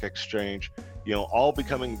Stock Exchange, all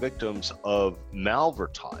becoming victims of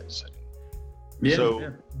malvertising.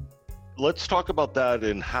 Let's talk about that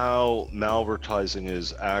and how malvertising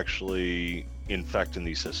is actually infecting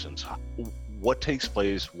these systems. What takes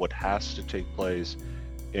place, what has to take place,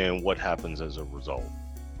 and what happens as a result.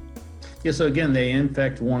 Yeah, so again, they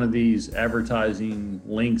infect one of these advertising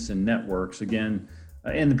links and networks again,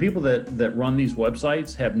 and the people that run these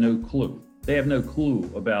websites have no clue. They have no clue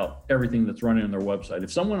about everything that's running on their website.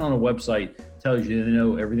 If someone on a website tells you they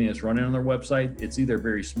know everything that's running on their website, it's either a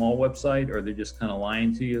very small website or they're just kind of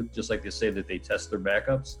lying to you, just like they say that they test their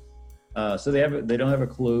backups. So they don't have a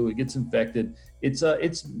clue. It gets infected.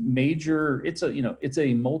 It's major. It's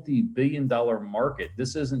a multi-billion-dollar market.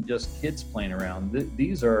 This isn't just kids playing around.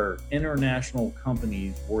 These are international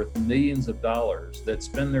companies worth millions of dollars that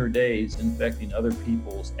spend their days infecting other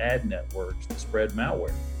people's ad networks to spread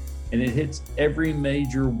malware. And it hits every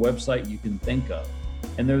major website you can think of.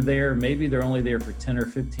 And maybe they're only there for 10 or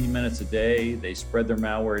 15 minutes a day. They spread their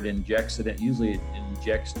malware, usually it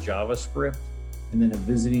injects JavaScript, and then a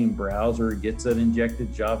visiting browser gets that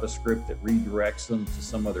injected JavaScript that redirects them to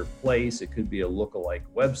some other place. It could be a lookalike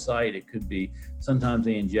website. It could be, sometimes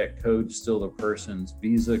they inject code to steal the person's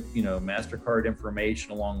Visa, MasterCard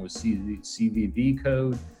information along with CVV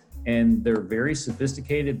code. And they're very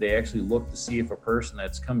sophisticated. They actually look to see if a person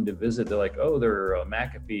that's coming to visit, they're like, oh, they're a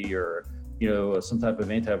McAfee or some type of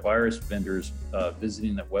antivirus vendors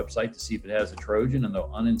visiting that website to see if it has a Trojan, and they'll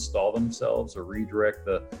uninstall themselves or redirect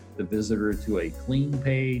the visitor to a clean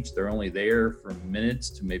page. They're only there for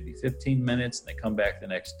minutes to maybe 15 minutes, and they come back the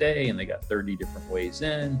next day and they got 30 different ways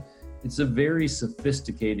in. It's a very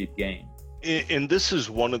sophisticated game. And this is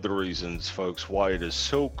one of the reasons, folks, why it is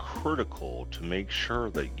so critical to make sure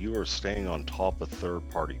that you are staying on top of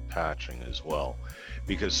third-party patching as well.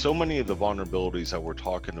 Because so many of the vulnerabilities that we're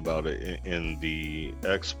talking about in the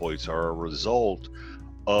exploits are a result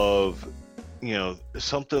of,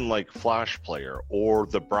 something like Flash Player or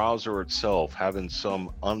the browser itself having some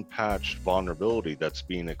unpatched vulnerability that's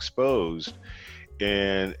being exposed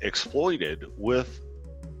and exploited with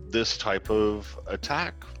this type of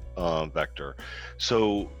attack vector.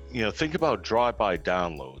 So, think about drive-by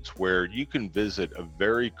downloads, where you can visit a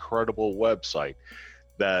very credible website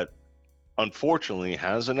that unfortunately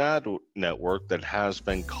has an ad network that has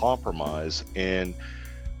been compromised. And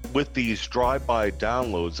with these drive-by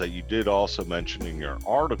downloads that you did also mention in your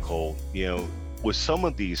article, with some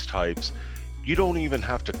of these types, you don't even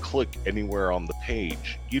have to click anywhere on the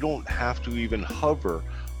page. You don't have to even hover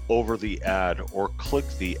over the ad or click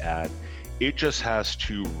the ad. It just has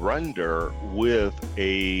to render with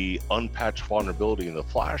a unpatched vulnerability in the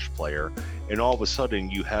Flash Player, and all of a sudden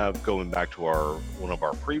you have, going back to one of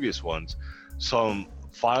our previous ones, some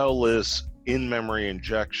fileless in-memory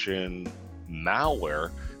injection malware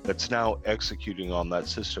that's now executing on that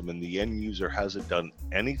system, and the end user hasn't done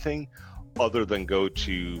anything other than go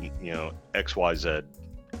to XYZ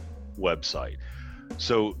website.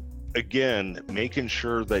 So again, making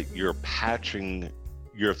sure that you're patching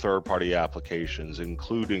your third-party applications,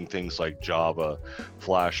 including things like Java,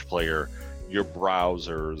 Flash Player, your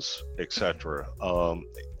browsers, etc.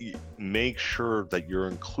 Make sure that you're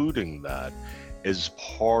including that as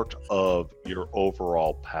part of your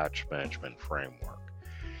overall patch management framework.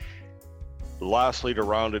 Lastly, to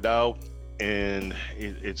round it out, and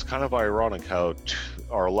it's kind of ironic how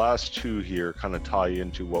our last two here kind of tie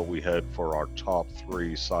into what we had for our top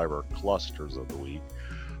 3 cyber clusters of the week.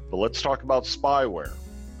 But let's talk about spyware.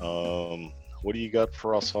 What do you got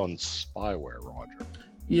for us on spyware, Roger?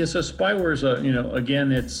 Yeah, so spyware is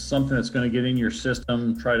again, it's something that's going to get in your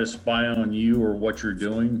system, try to spy on you or what you're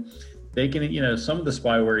doing. They can, some of the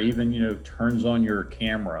spyware even, turns on your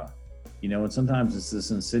camera, and sometimes it's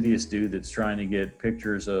this insidious dude that's trying to get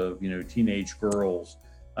pictures of, teenage girls.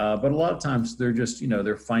 But a lot of times they're just,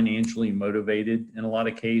 they're financially motivated in a lot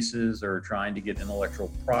of cases, or trying to get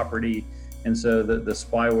intellectual property. And so the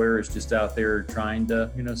spyware is just out there trying to,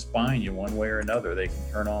 spy on you one way or another. They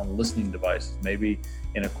can turn on listening devices. Maybe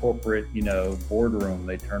in a corporate, boardroom,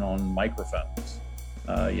 they turn on microphones,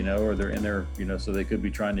 or they're in there, so they could be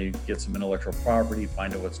trying to get some intellectual property,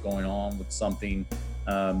 find out what's going on with something.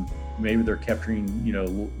 Maybe they're capturing,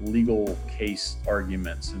 legal case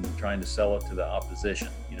arguments and trying to sell it to the opposition,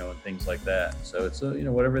 and things like that. So it's,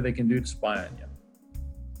 whatever they can do to spy on you.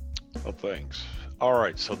 Well, thanks. All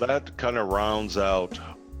right, so that kind of rounds out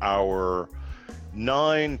our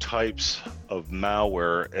 9 types of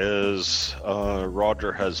malware as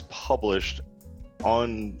Roger has published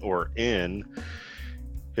on or in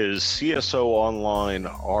his CSO Online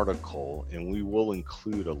article, and we will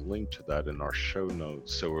include a link to that in our show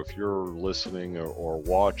notes. So if you're listening or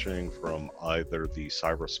watching from either the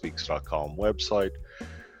cyberspeaks.com website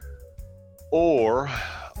or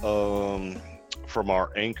from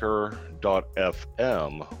our anchor.fm,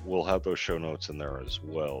 we'll have those show notes in there as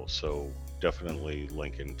well. So definitely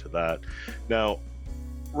linking to that. Now,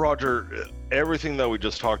 Roger, everything that we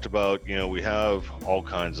just talked about, we have all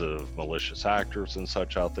kinds of malicious actors and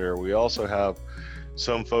such out there. We also have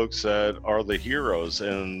some folks that are the heroes,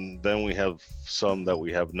 and then we have some that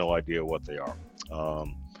we have no idea what they are.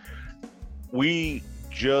 We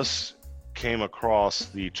just came across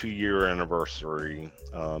the 2-year anniversary,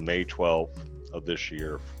 May 12th, of this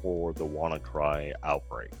year for the WannaCry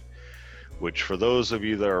outbreak, which for those of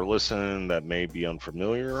you that are listening that may be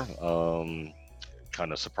unfamiliar,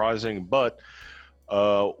 kind of surprising, but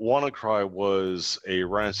WannaCry was a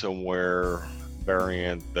ransomware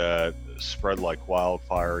variant that spread like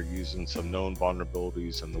wildfire using some known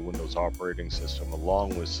vulnerabilities in the Windows operating system,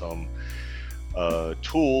 along with some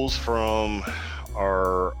tools from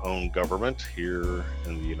our own government here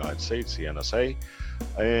in the United States, the NSA,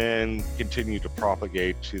 and continued to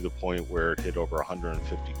propagate to the point where it hit over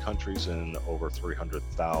 150 countries and over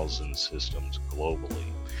 300,000 systems globally.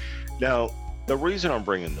 Now, the reason I'm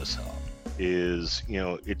bringing this up is,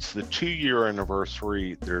 it's the 2-year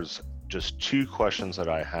anniversary. There's just 2 questions that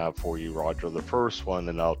I have for you, Roger. The first one,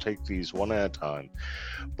 and I'll take these one at a time,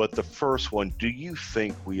 but the first one, do you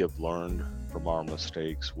think we have learned from our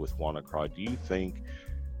mistakes with WannaCry? Do you think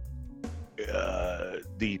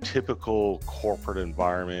the typical corporate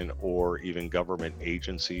environment or even government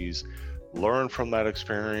agencies learn from that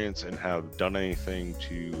experience and have done anything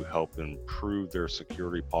to help improve their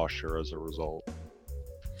security posture as a result?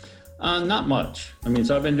 Not much. I mean,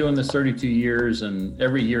 so I've been doing this 32 years, and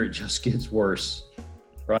every year it just gets worse,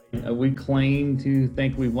 right? We claim to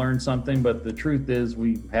think we've learned something, but the truth is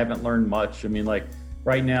we haven't learned much. I mean, like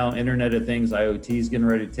right now, Internet of Things, IoT is getting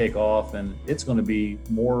ready to take off, and it's going to be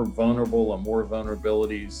more vulnerable and more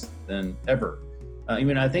vulnerabilities than ever.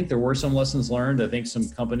 I think there were some lessons learned. I think some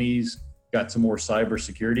companies got some more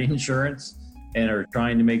cybersecurity insurance and are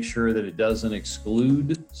trying to make sure that it doesn't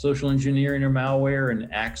exclude social engineering or malware and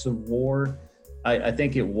acts of war. I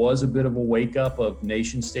think it was a bit of a wake up of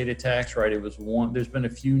nation state attacks, right? There's been a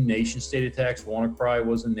few nation state attacks. WannaCry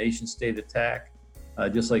was a nation state attack,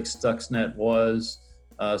 just like Stuxnet was.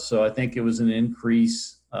 So I think it was an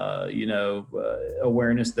increase,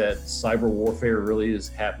 awareness that cyber warfare really is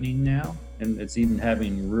happening now, and it's even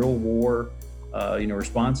having real war,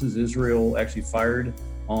 responses. Israel actually fired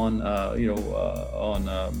on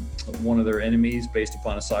one of their enemies based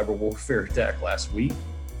upon a cyber warfare attack last week,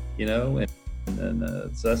 so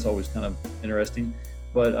that's always kind of interesting.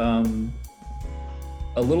 But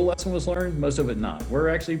a little lesson was learned, most of it not. We're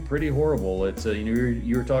actually pretty horrible. It's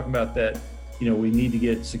you were talking about that. We need to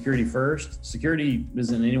get security first. Security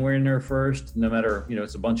isn't anywhere near first, no matter,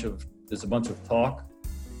 it's a bunch of talk.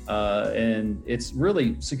 And it's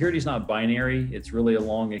really, security is not binary. It's really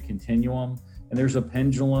along a continuum. And there's a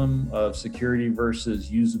pendulum of security versus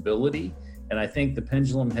usability. And I think the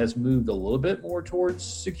pendulum has moved a little bit more towards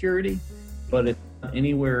security, but it's not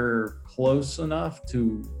anywhere close enough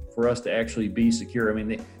for us to actually be secure. I mean,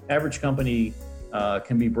 the average company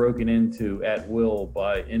can be broken into at will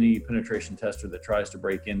by any penetration tester that tries to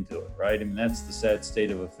break into it, right? I mean, that's the sad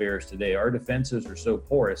state of affairs today. Our defenses are so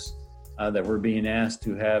porous that we're being asked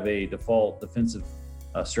to have a default defensive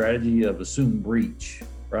strategy of assume breach,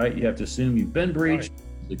 right? You have to assume you've been breached.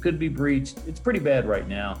 Right. It could be breached. It's pretty bad right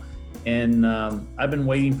now. And I've been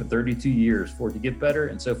waiting for 32 years for it to get better.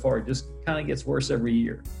 And so far, it just kind of gets worse every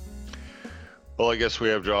year. Well, I guess we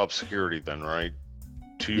have job security then, right?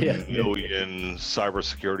 2 million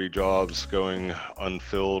cybersecurity jobs going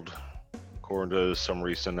unfilled, according to some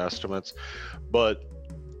recent estimates. But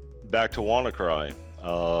back to WannaCry,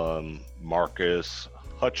 Marcus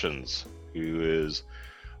Hutchins, who is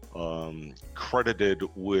credited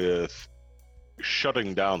with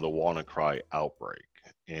shutting down the WannaCry outbreak.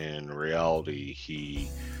 In reality, he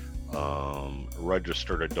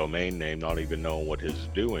registered a domain name, not even knowing what he's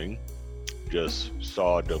doing, just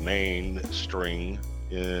saw a domain string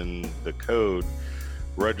in the code,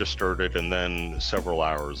 registered it, and then several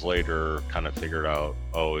hours later kind of figured out,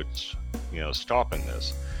 it's stopping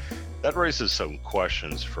this. That raises some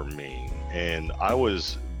questions for me, and I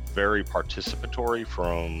was very participatory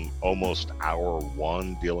from almost hour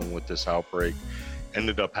 1 dealing with this outbreak.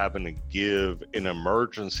 Ended up having to give an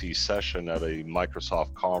emergency session at a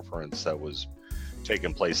Microsoft conference that was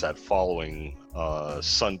taking place that following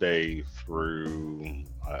Sunday through,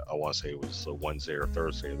 I want to say it was Wednesday or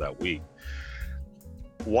Thursday of that week.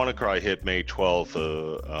 WannaCry hit May 12th,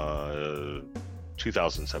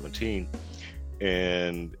 2017,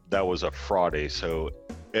 and that was a Friday. So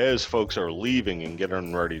as folks are leaving and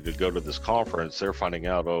getting ready to go to this conference, they're finding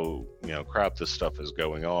out, crap, this stuff is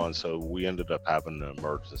going on. So we ended up having an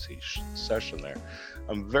emergency session there.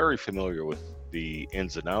 I'm very familiar with the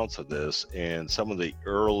ins and outs of this, and some of the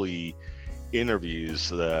early interviews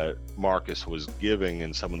that Marcus was giving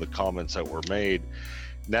and some of the comments that were made.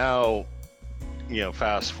 Now,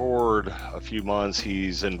 fast forward a few months,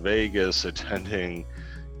 he's in Vegas attending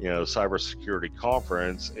cybersecurity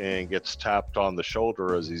conference and gets tapped on the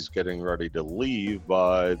shoulder as he's getting ready to leave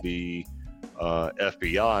by the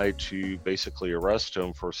FBI to basically arrest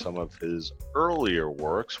him for some of his earlier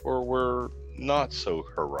works where were not so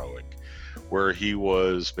heroic, where he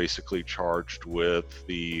was basically charged with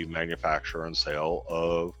the manufacture and sale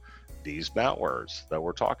of these malwares that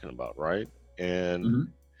we're talking about, right?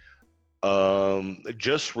 And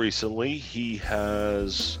just recently, he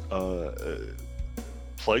has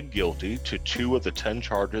pled guilty to 2 of the 10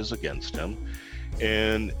 charges against him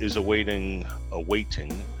and is awaiting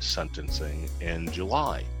sentencing in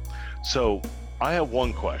July. So I have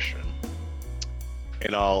one question,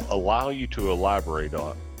 and I'll allow you to elaborate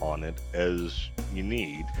on it as you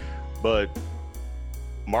need, but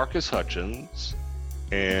Marcus Hutchins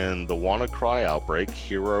and the WannaCry outbreak,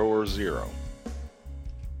 hero or zero?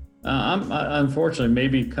 I'm unfortunately,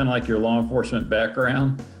 maybe kind of like your law enforcement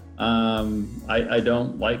background. I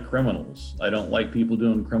don't like criminals. I don't like people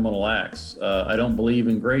doing criminal acts. I don't believe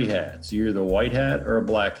in gray hats. You're either a white hat or a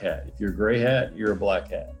black hat. If you're a gray hat, you're a black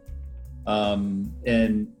hat.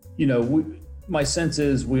 And, you know, my sense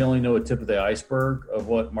is we only know a tip of the iceberg of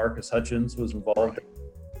what Marcus Hutchins was involved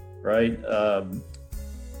in, right?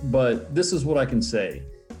 But this is what I can say,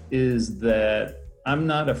 is that I'm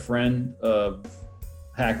not a friend of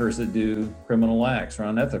hackers that do criminal acts or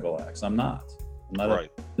unethical acts. I'm not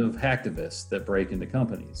right. Of hacktivists that break into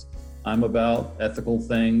companies. I'm about ethical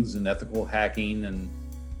things and ethical hacking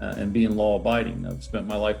and being law abiding. I've spent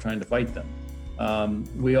my life trying to fight them.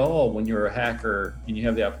 We all, when you're a hacker and you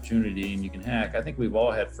have the opportunity and you can hack, I think we've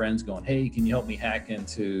all had friends going, hey, can you help me hack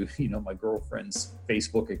into, you know, my girlfriend's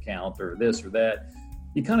Facebook account or this or that.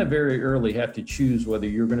 You kind of very early have to choose whether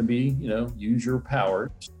you're going to be, you know, use your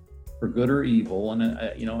powers for good or evil. And,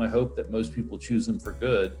 I hope that most people choose them for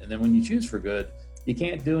good. And then when you choose for good, you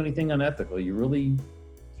can't do anything unethical. You really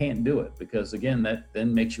can't do it because, again, that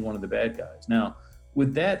then makes you one of the bad guys. Now,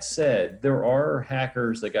 with that said, there are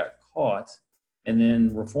hackers that got caught and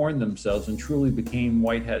then reformed themselves and truly became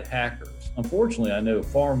white hat hackers. Unfortunately, I know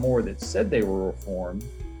far more that said they were reformed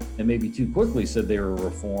and maybe too quickly said they were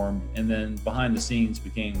reformed and then behind the scenes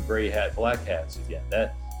became gray hat, black hats again.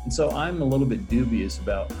 And so I'm a little bit dubious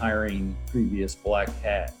about hiring previous black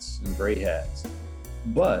hats and gray hats.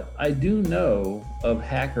 But I do know of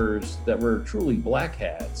hackers that were truly black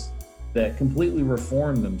hats that completely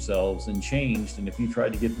reformed themselves and changed. And if you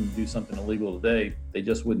tried to get them to do something illegal today, they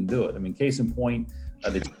just wouldn't do it. I mean, case in point,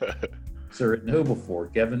 sir at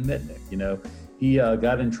KnowBe4, Kevin Mitnick, you know, he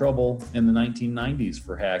got in trouble in the 1990s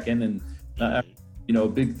for hacking. And, a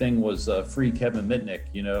big thing was free Kevin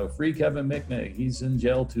Mitnick, free Kevin Mitnick. He's in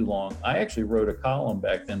jail too long. I actually wrote a column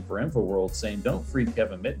back then for InfoWorld saying, don't free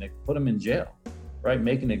Kevin Mitnick, put him in jail, right?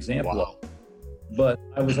 Make an example of him. But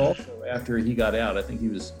I was also, after he got out, I think he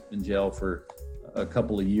was in jail for a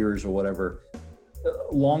couple of years or whatever.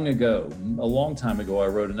 A long time ago, I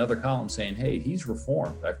wrote another column saying, hey, he's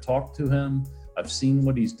reformed. I've talked to him. I've seen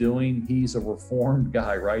what he's doing. He's a reformed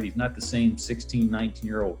guy, right? He's not the same 16,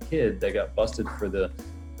 19-year-old kid that got busted for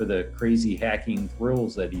the crazy hacking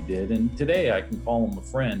thrills that he did. And today I can call him a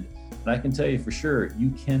friend. And I can tell you for sure,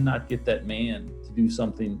 you cannot get that man to do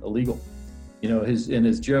something illegal.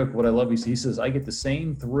 His joke, what I love, he says, I get the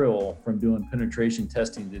same thrill from doing penetration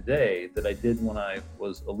testing today that I did when I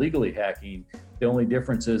was illegally hacking. The only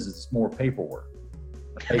difference is it's more paperwork.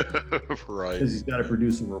 Right? Because he's got to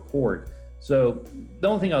produce a report. So the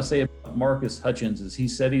only thing I'll say about Marcus Hutchins is he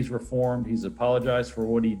said he's reformed. He's apologized for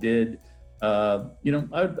what he did. I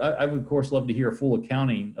would, of course, love to hear a full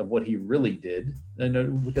accounting of what he really did.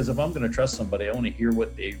 Because if I'm going to trust somebody, I want to hear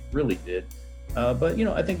what they really did. But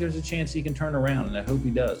I think there's a chance he can turn around, and I hope he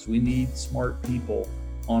does. We need smart people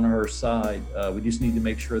on our side. We just need to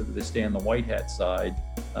make sure that they stay on the white hat side,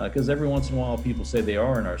 because every once in a while people say they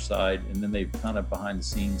are on our side, and then they've kind of behind the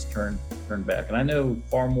scenes turn back. And I know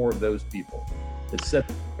far more of those people that said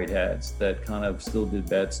white hats that kind of still did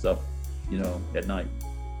bad stuff, at night.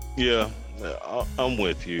 Yeah, I'm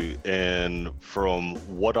with you. And from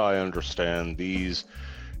what I understand, these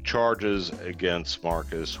charges against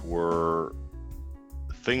Marcus were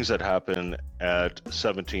things that happened at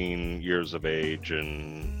 17 years of age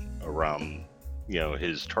and around,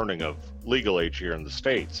 his turning of legal age here in the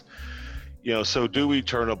States. So do we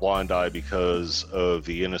turn a blind eye because of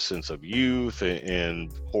the innocence of youth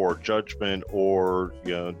and poor judgment, or,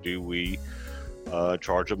 do we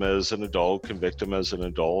charge him as an adult, convict him as an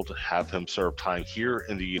adult, have him serve time here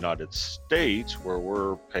in the United States where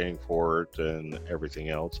we're paying for it and everything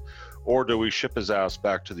else? Or do we ship his ass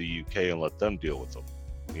back to the UK and let them deal with him?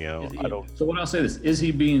 So what I'll say is he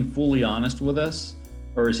being fully honest with us,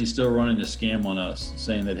 or is he still running a scam on us,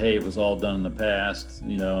 saying that, hey, it was all done in the past,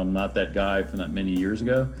 I'm not that guy from that many years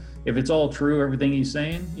ago? If it's all true, everything he's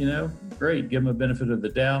saying, great. Give him a benefit of the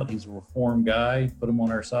doubt. He's a reformed guy. Put him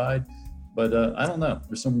on our side. But I don't know.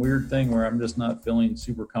 There's some weird thing where I'm just not feeling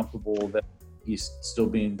super comfortable that he's still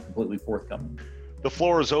being completely forthcoming. The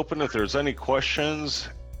floor is open if there's any questions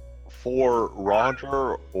for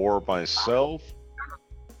Roger or myself.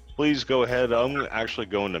 Please go ahead. I'm actually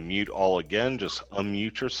going to mute all again. Just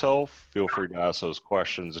unmute yourself. Feel free to ask those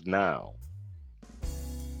questions now.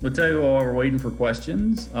 We'll tell you while we're waiting for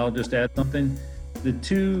questions, I'll just add something.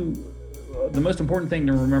 The most important thing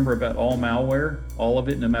to remember about all malware, all of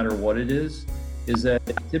it, no matter what it is that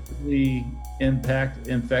it typically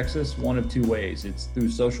infects us one of two ways. It's through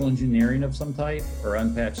social engineering of some type or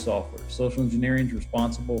unpatched software. Social engineering is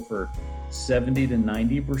responsible for 70 to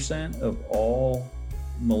 90% of all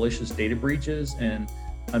malicious data breaches, and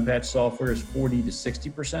unpatched software is 40 to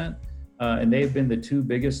 60%. And they've been the two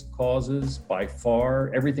biggest causes by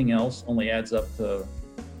far. Everything else only adds up to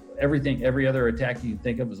every other attack you can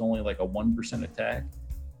think of is only like a 1% attack.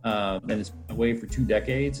 And it's been away for 2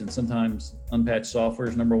 decades. And sometimes unpatched software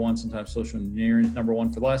is number one. Sometimes social engineering is number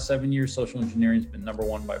one. For the last 7 years, social engineering has been number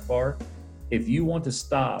one by far. If you want to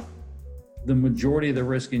stop the majority of the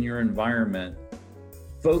risk in your environment,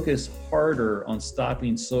 focus harder on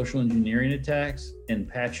stopping social engineering attacks and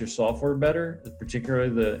patch your software better, particularly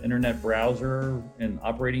the internet browser and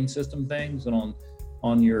operating system things. And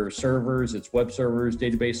on your servers, it's web servers,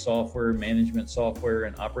 database software, management software,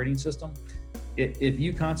 and operating system. If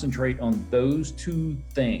you concentrate on those two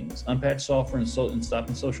things, unpatched software and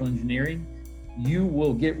stopping social engineering, you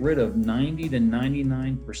will get rid of 90 to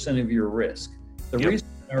 99% of your risk. The reason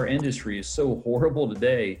our industry is so horrible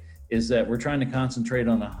today is that we're trying to concentrate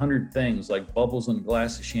on 100 things like bubbles in a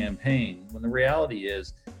glass of champagne, when the reality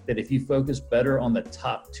is that if you focus better on the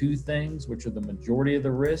top 2 things, which are the majority of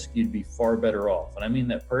the risk, you'd be far better off. And I mean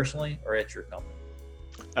that personally or at your company.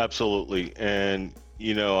 Absolutely. And,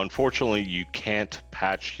 unfortunately, you can't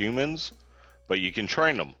patch humans, but you can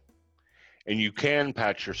train them. And you can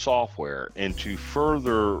patch your software. And to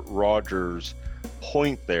further Roger's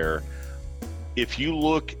point there, if you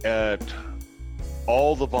look at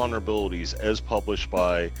all the vulnerabilities as published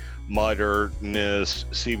by MITRE, NIST,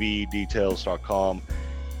 CVEdetails.com,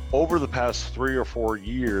 over the past 3 or 4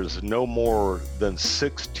 years, no more than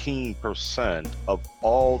 16% of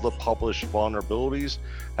all the published vulnerabilities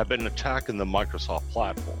have been attacking the Microsoft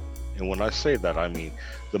platform. And when I say that, I mean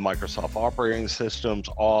the Microsoft operating systems,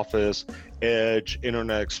 Office, Edge,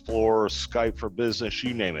 Internet Explorer, Skype for Business,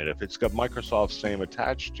 you name it. If it's got Microsoft's name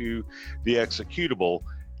attached to the executable,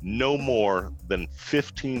 no more than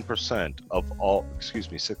 15% of all,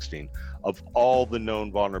 16, of all the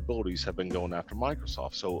known vulnerabilities have been going after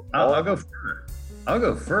Microsoft. So I'll go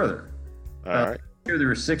further. All right. Here there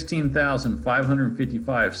were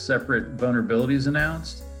 16,555 separate vulnerabilities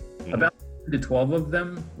announced. Mm-hmm. About 10 to 12 of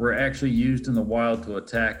them were actually used in the wild to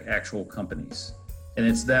attack actual companies. And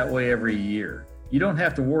it's that way every year. You don't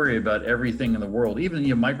have to worry about everything in the world. Even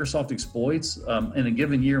Microsoft exploits, in a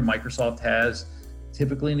given year, Microsoft has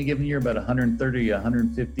typically in a given year about 130,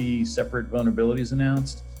 150 separate vulnerabilities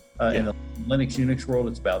announced. In the Linux Unix world,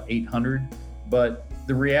 it's about 800. But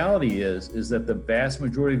the reality is that the vast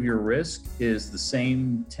majority of your risk is the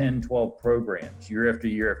same 10, 12 programs year after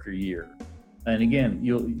year after year. And again,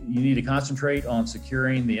 you need to concentrate on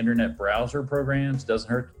securing the internet browser programs. Doesn't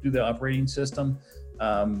hurt to do the operating system.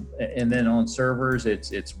 And then on servers,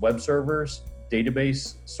 it's web servers,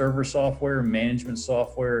 database server software, management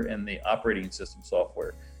software, and the operating system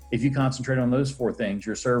software. If you concentrate on those 4 things,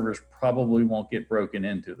 your servers probably won't get broken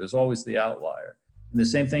into. There's always the outlier. And the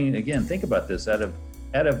same thing, again, think about this. Out of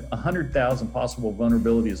 100,000 possible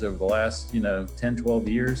vulnerabilities over the last 10, 12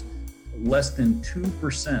 years, less than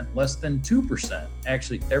 2%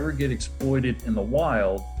 actually ever get exploited in the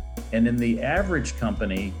wild. And in the average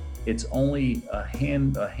company, it's only a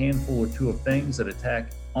handful or 2 of things that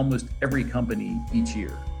attack almost every company each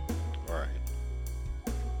year. Right.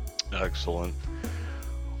 Excellent.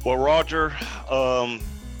 Well, Roger,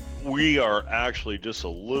 we are actually just a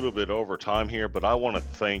little bit over time here, but I want to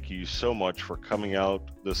thank you so much for coming out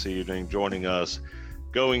this evening, joining us,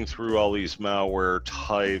 going through all these malware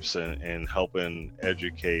types and helping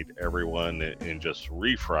educate everyone and just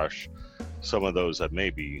refresh some of those that may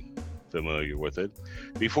be familiar with it.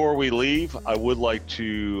 Before we leave, I would like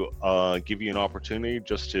to give you an opportunity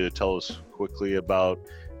just to tell us quickly about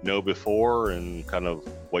KnowBe4 and kind of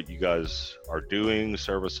what you guys are doing,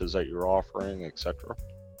 services that you're offering, etc.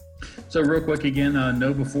 So real quick again,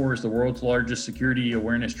 KnowBe4 is the world's largest security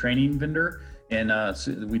awareness training vendor, and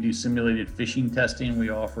we do simulated phishing testing. We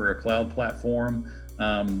offer a cloud platform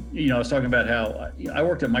I was talking about how I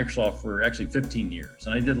worked at Microsoft for actually 15 years,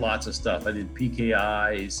 and I did lots of stuff. I did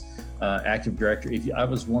PKIs, Active Directory. I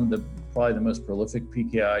was one of probably the most prolific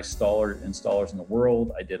PKI installers in the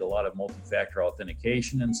world. I did a lot of multi-factor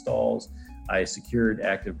authentication installs. I secured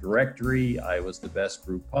Active Directory. I was the best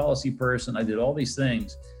group policy person. I did all these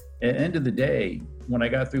things. At the end of the day, when I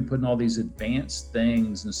got through putting all these advanced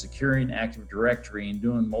things and securing Active Directory and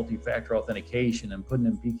doing multi-factor authentication and putting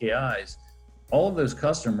in PKIs, all of those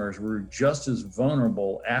customers were just as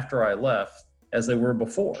vulnerable after I left as they were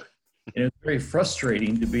before. And it was very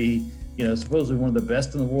frustrating to be, supposedly one of the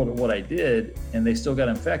best in the world at what I did, and they still got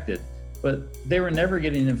infected. But they were never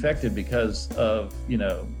getting infected because of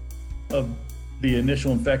the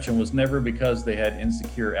initial infection was never because they had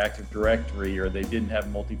insecure Active Directory or they didn't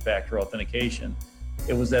have multi-factor authentication.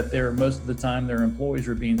 It was that most of the time their employees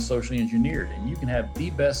were being socially engineered. And you can have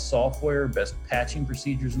the best software, best patching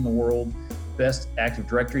procedures in the world, best Active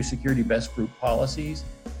Directory security, best group policies,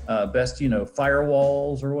 best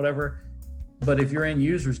firewalls or whatever. But if your end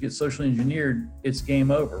users get socially engineered, it's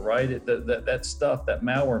game over, right? That stuff, that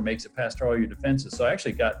malware makes it past all your defenses. So I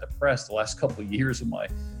actually got depressed the last couple of years of my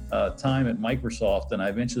time at Microsoft, and I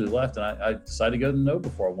eventually left, and I decided to go to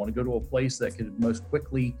KnowBe4. I want to go to a place that could most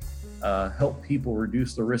quickly help people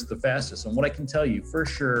reduce the risk the fastest. And what I can tell you for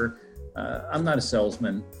sure, I'm not a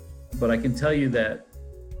salesman, but I can tell you that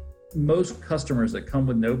most customers that come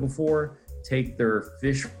with KnowBe4 take their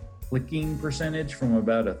phish clicking percentage from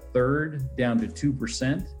about 1/3 down to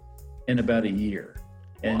 2% in about a year.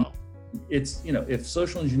 And wow. It's, if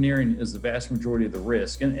social engineering is the vast majority of the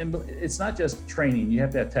risk, and it's not just training, you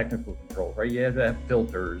have to have technical control, right? You have to have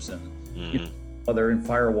filters and other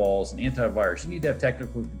firewalls and antivirus. You need to have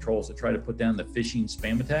technical controls to try to put down the phishing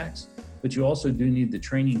spam attacks, but you also do need the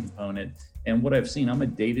training component. And what I've seen, I'm a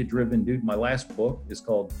data-driven dude. My last book is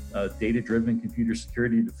called Data-Driven Computer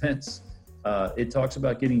Security Defense. It talks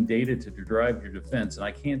about getting data to drive your defense. And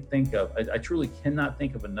I truly cannot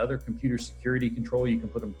think of another computer security control you can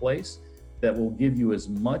put in place that will give you as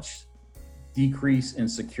much decrease in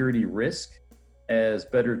security risk as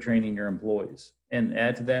better training your employees. And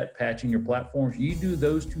add to that, patching your platforms. You do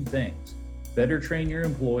those two things. Better train your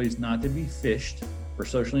employees not to be phished or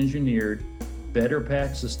socially engineered, better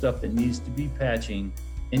patch the stuff that needs to be patching,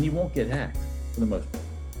 and you won't get hacked for the most part.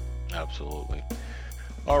 Absolutely.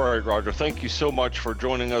 All right, Roger, thank you so much for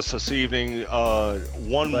joining us this evening.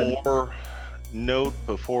 One more note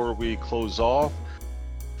before we close off.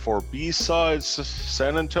 For B-Sides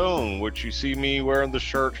San Antonio, which you see me wearing the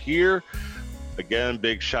shirt here, again,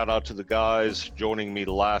 big shout out to the guys joining me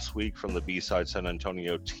last week from the B-Sides San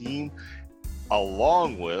Antonio team,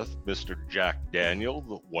 along with Mr. Jack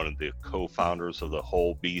Daniel, one of the co-founders of the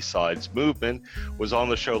whole B-Sides movement, was on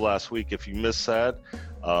the show last week. If you missed that,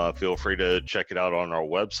 feel free to check it out on our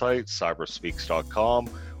website, cyberspeaks.com,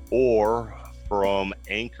 or from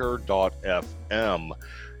anchor.fm.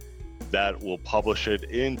 That will publish it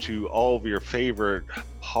into all of your favorite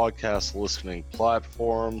podcast listening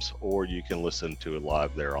platforms, or you can listen to it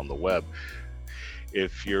live there on the web.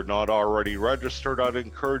 If you're not already registered, I'd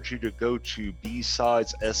encourage you to go to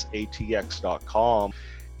bsidessatx.com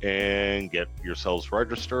and get yourselves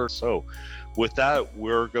registered. So with that,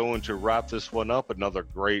 we're going to wrap this one up. Another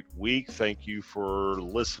great week. Thank you for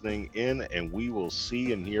listening in, and we will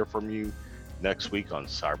see and hear from you next week on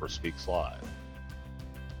Cyber Speaks Live.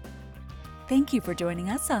 Thank you for joining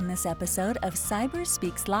us on this episode of Cyber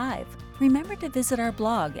Speaks Live. Remember to visit our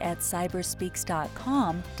blog at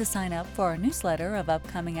cyberspeaks.com to sign up for our newsletter of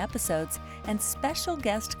upcoming episodes and special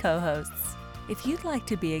guest co-hosts. If you'd like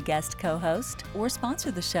to be a guest co-host or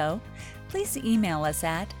sponsor the show, please email us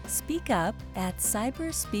at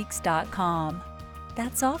speakup@cyberspeaks.com.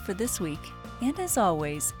 That's all for this week. And as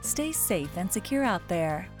always, stay safe and secure out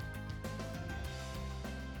there.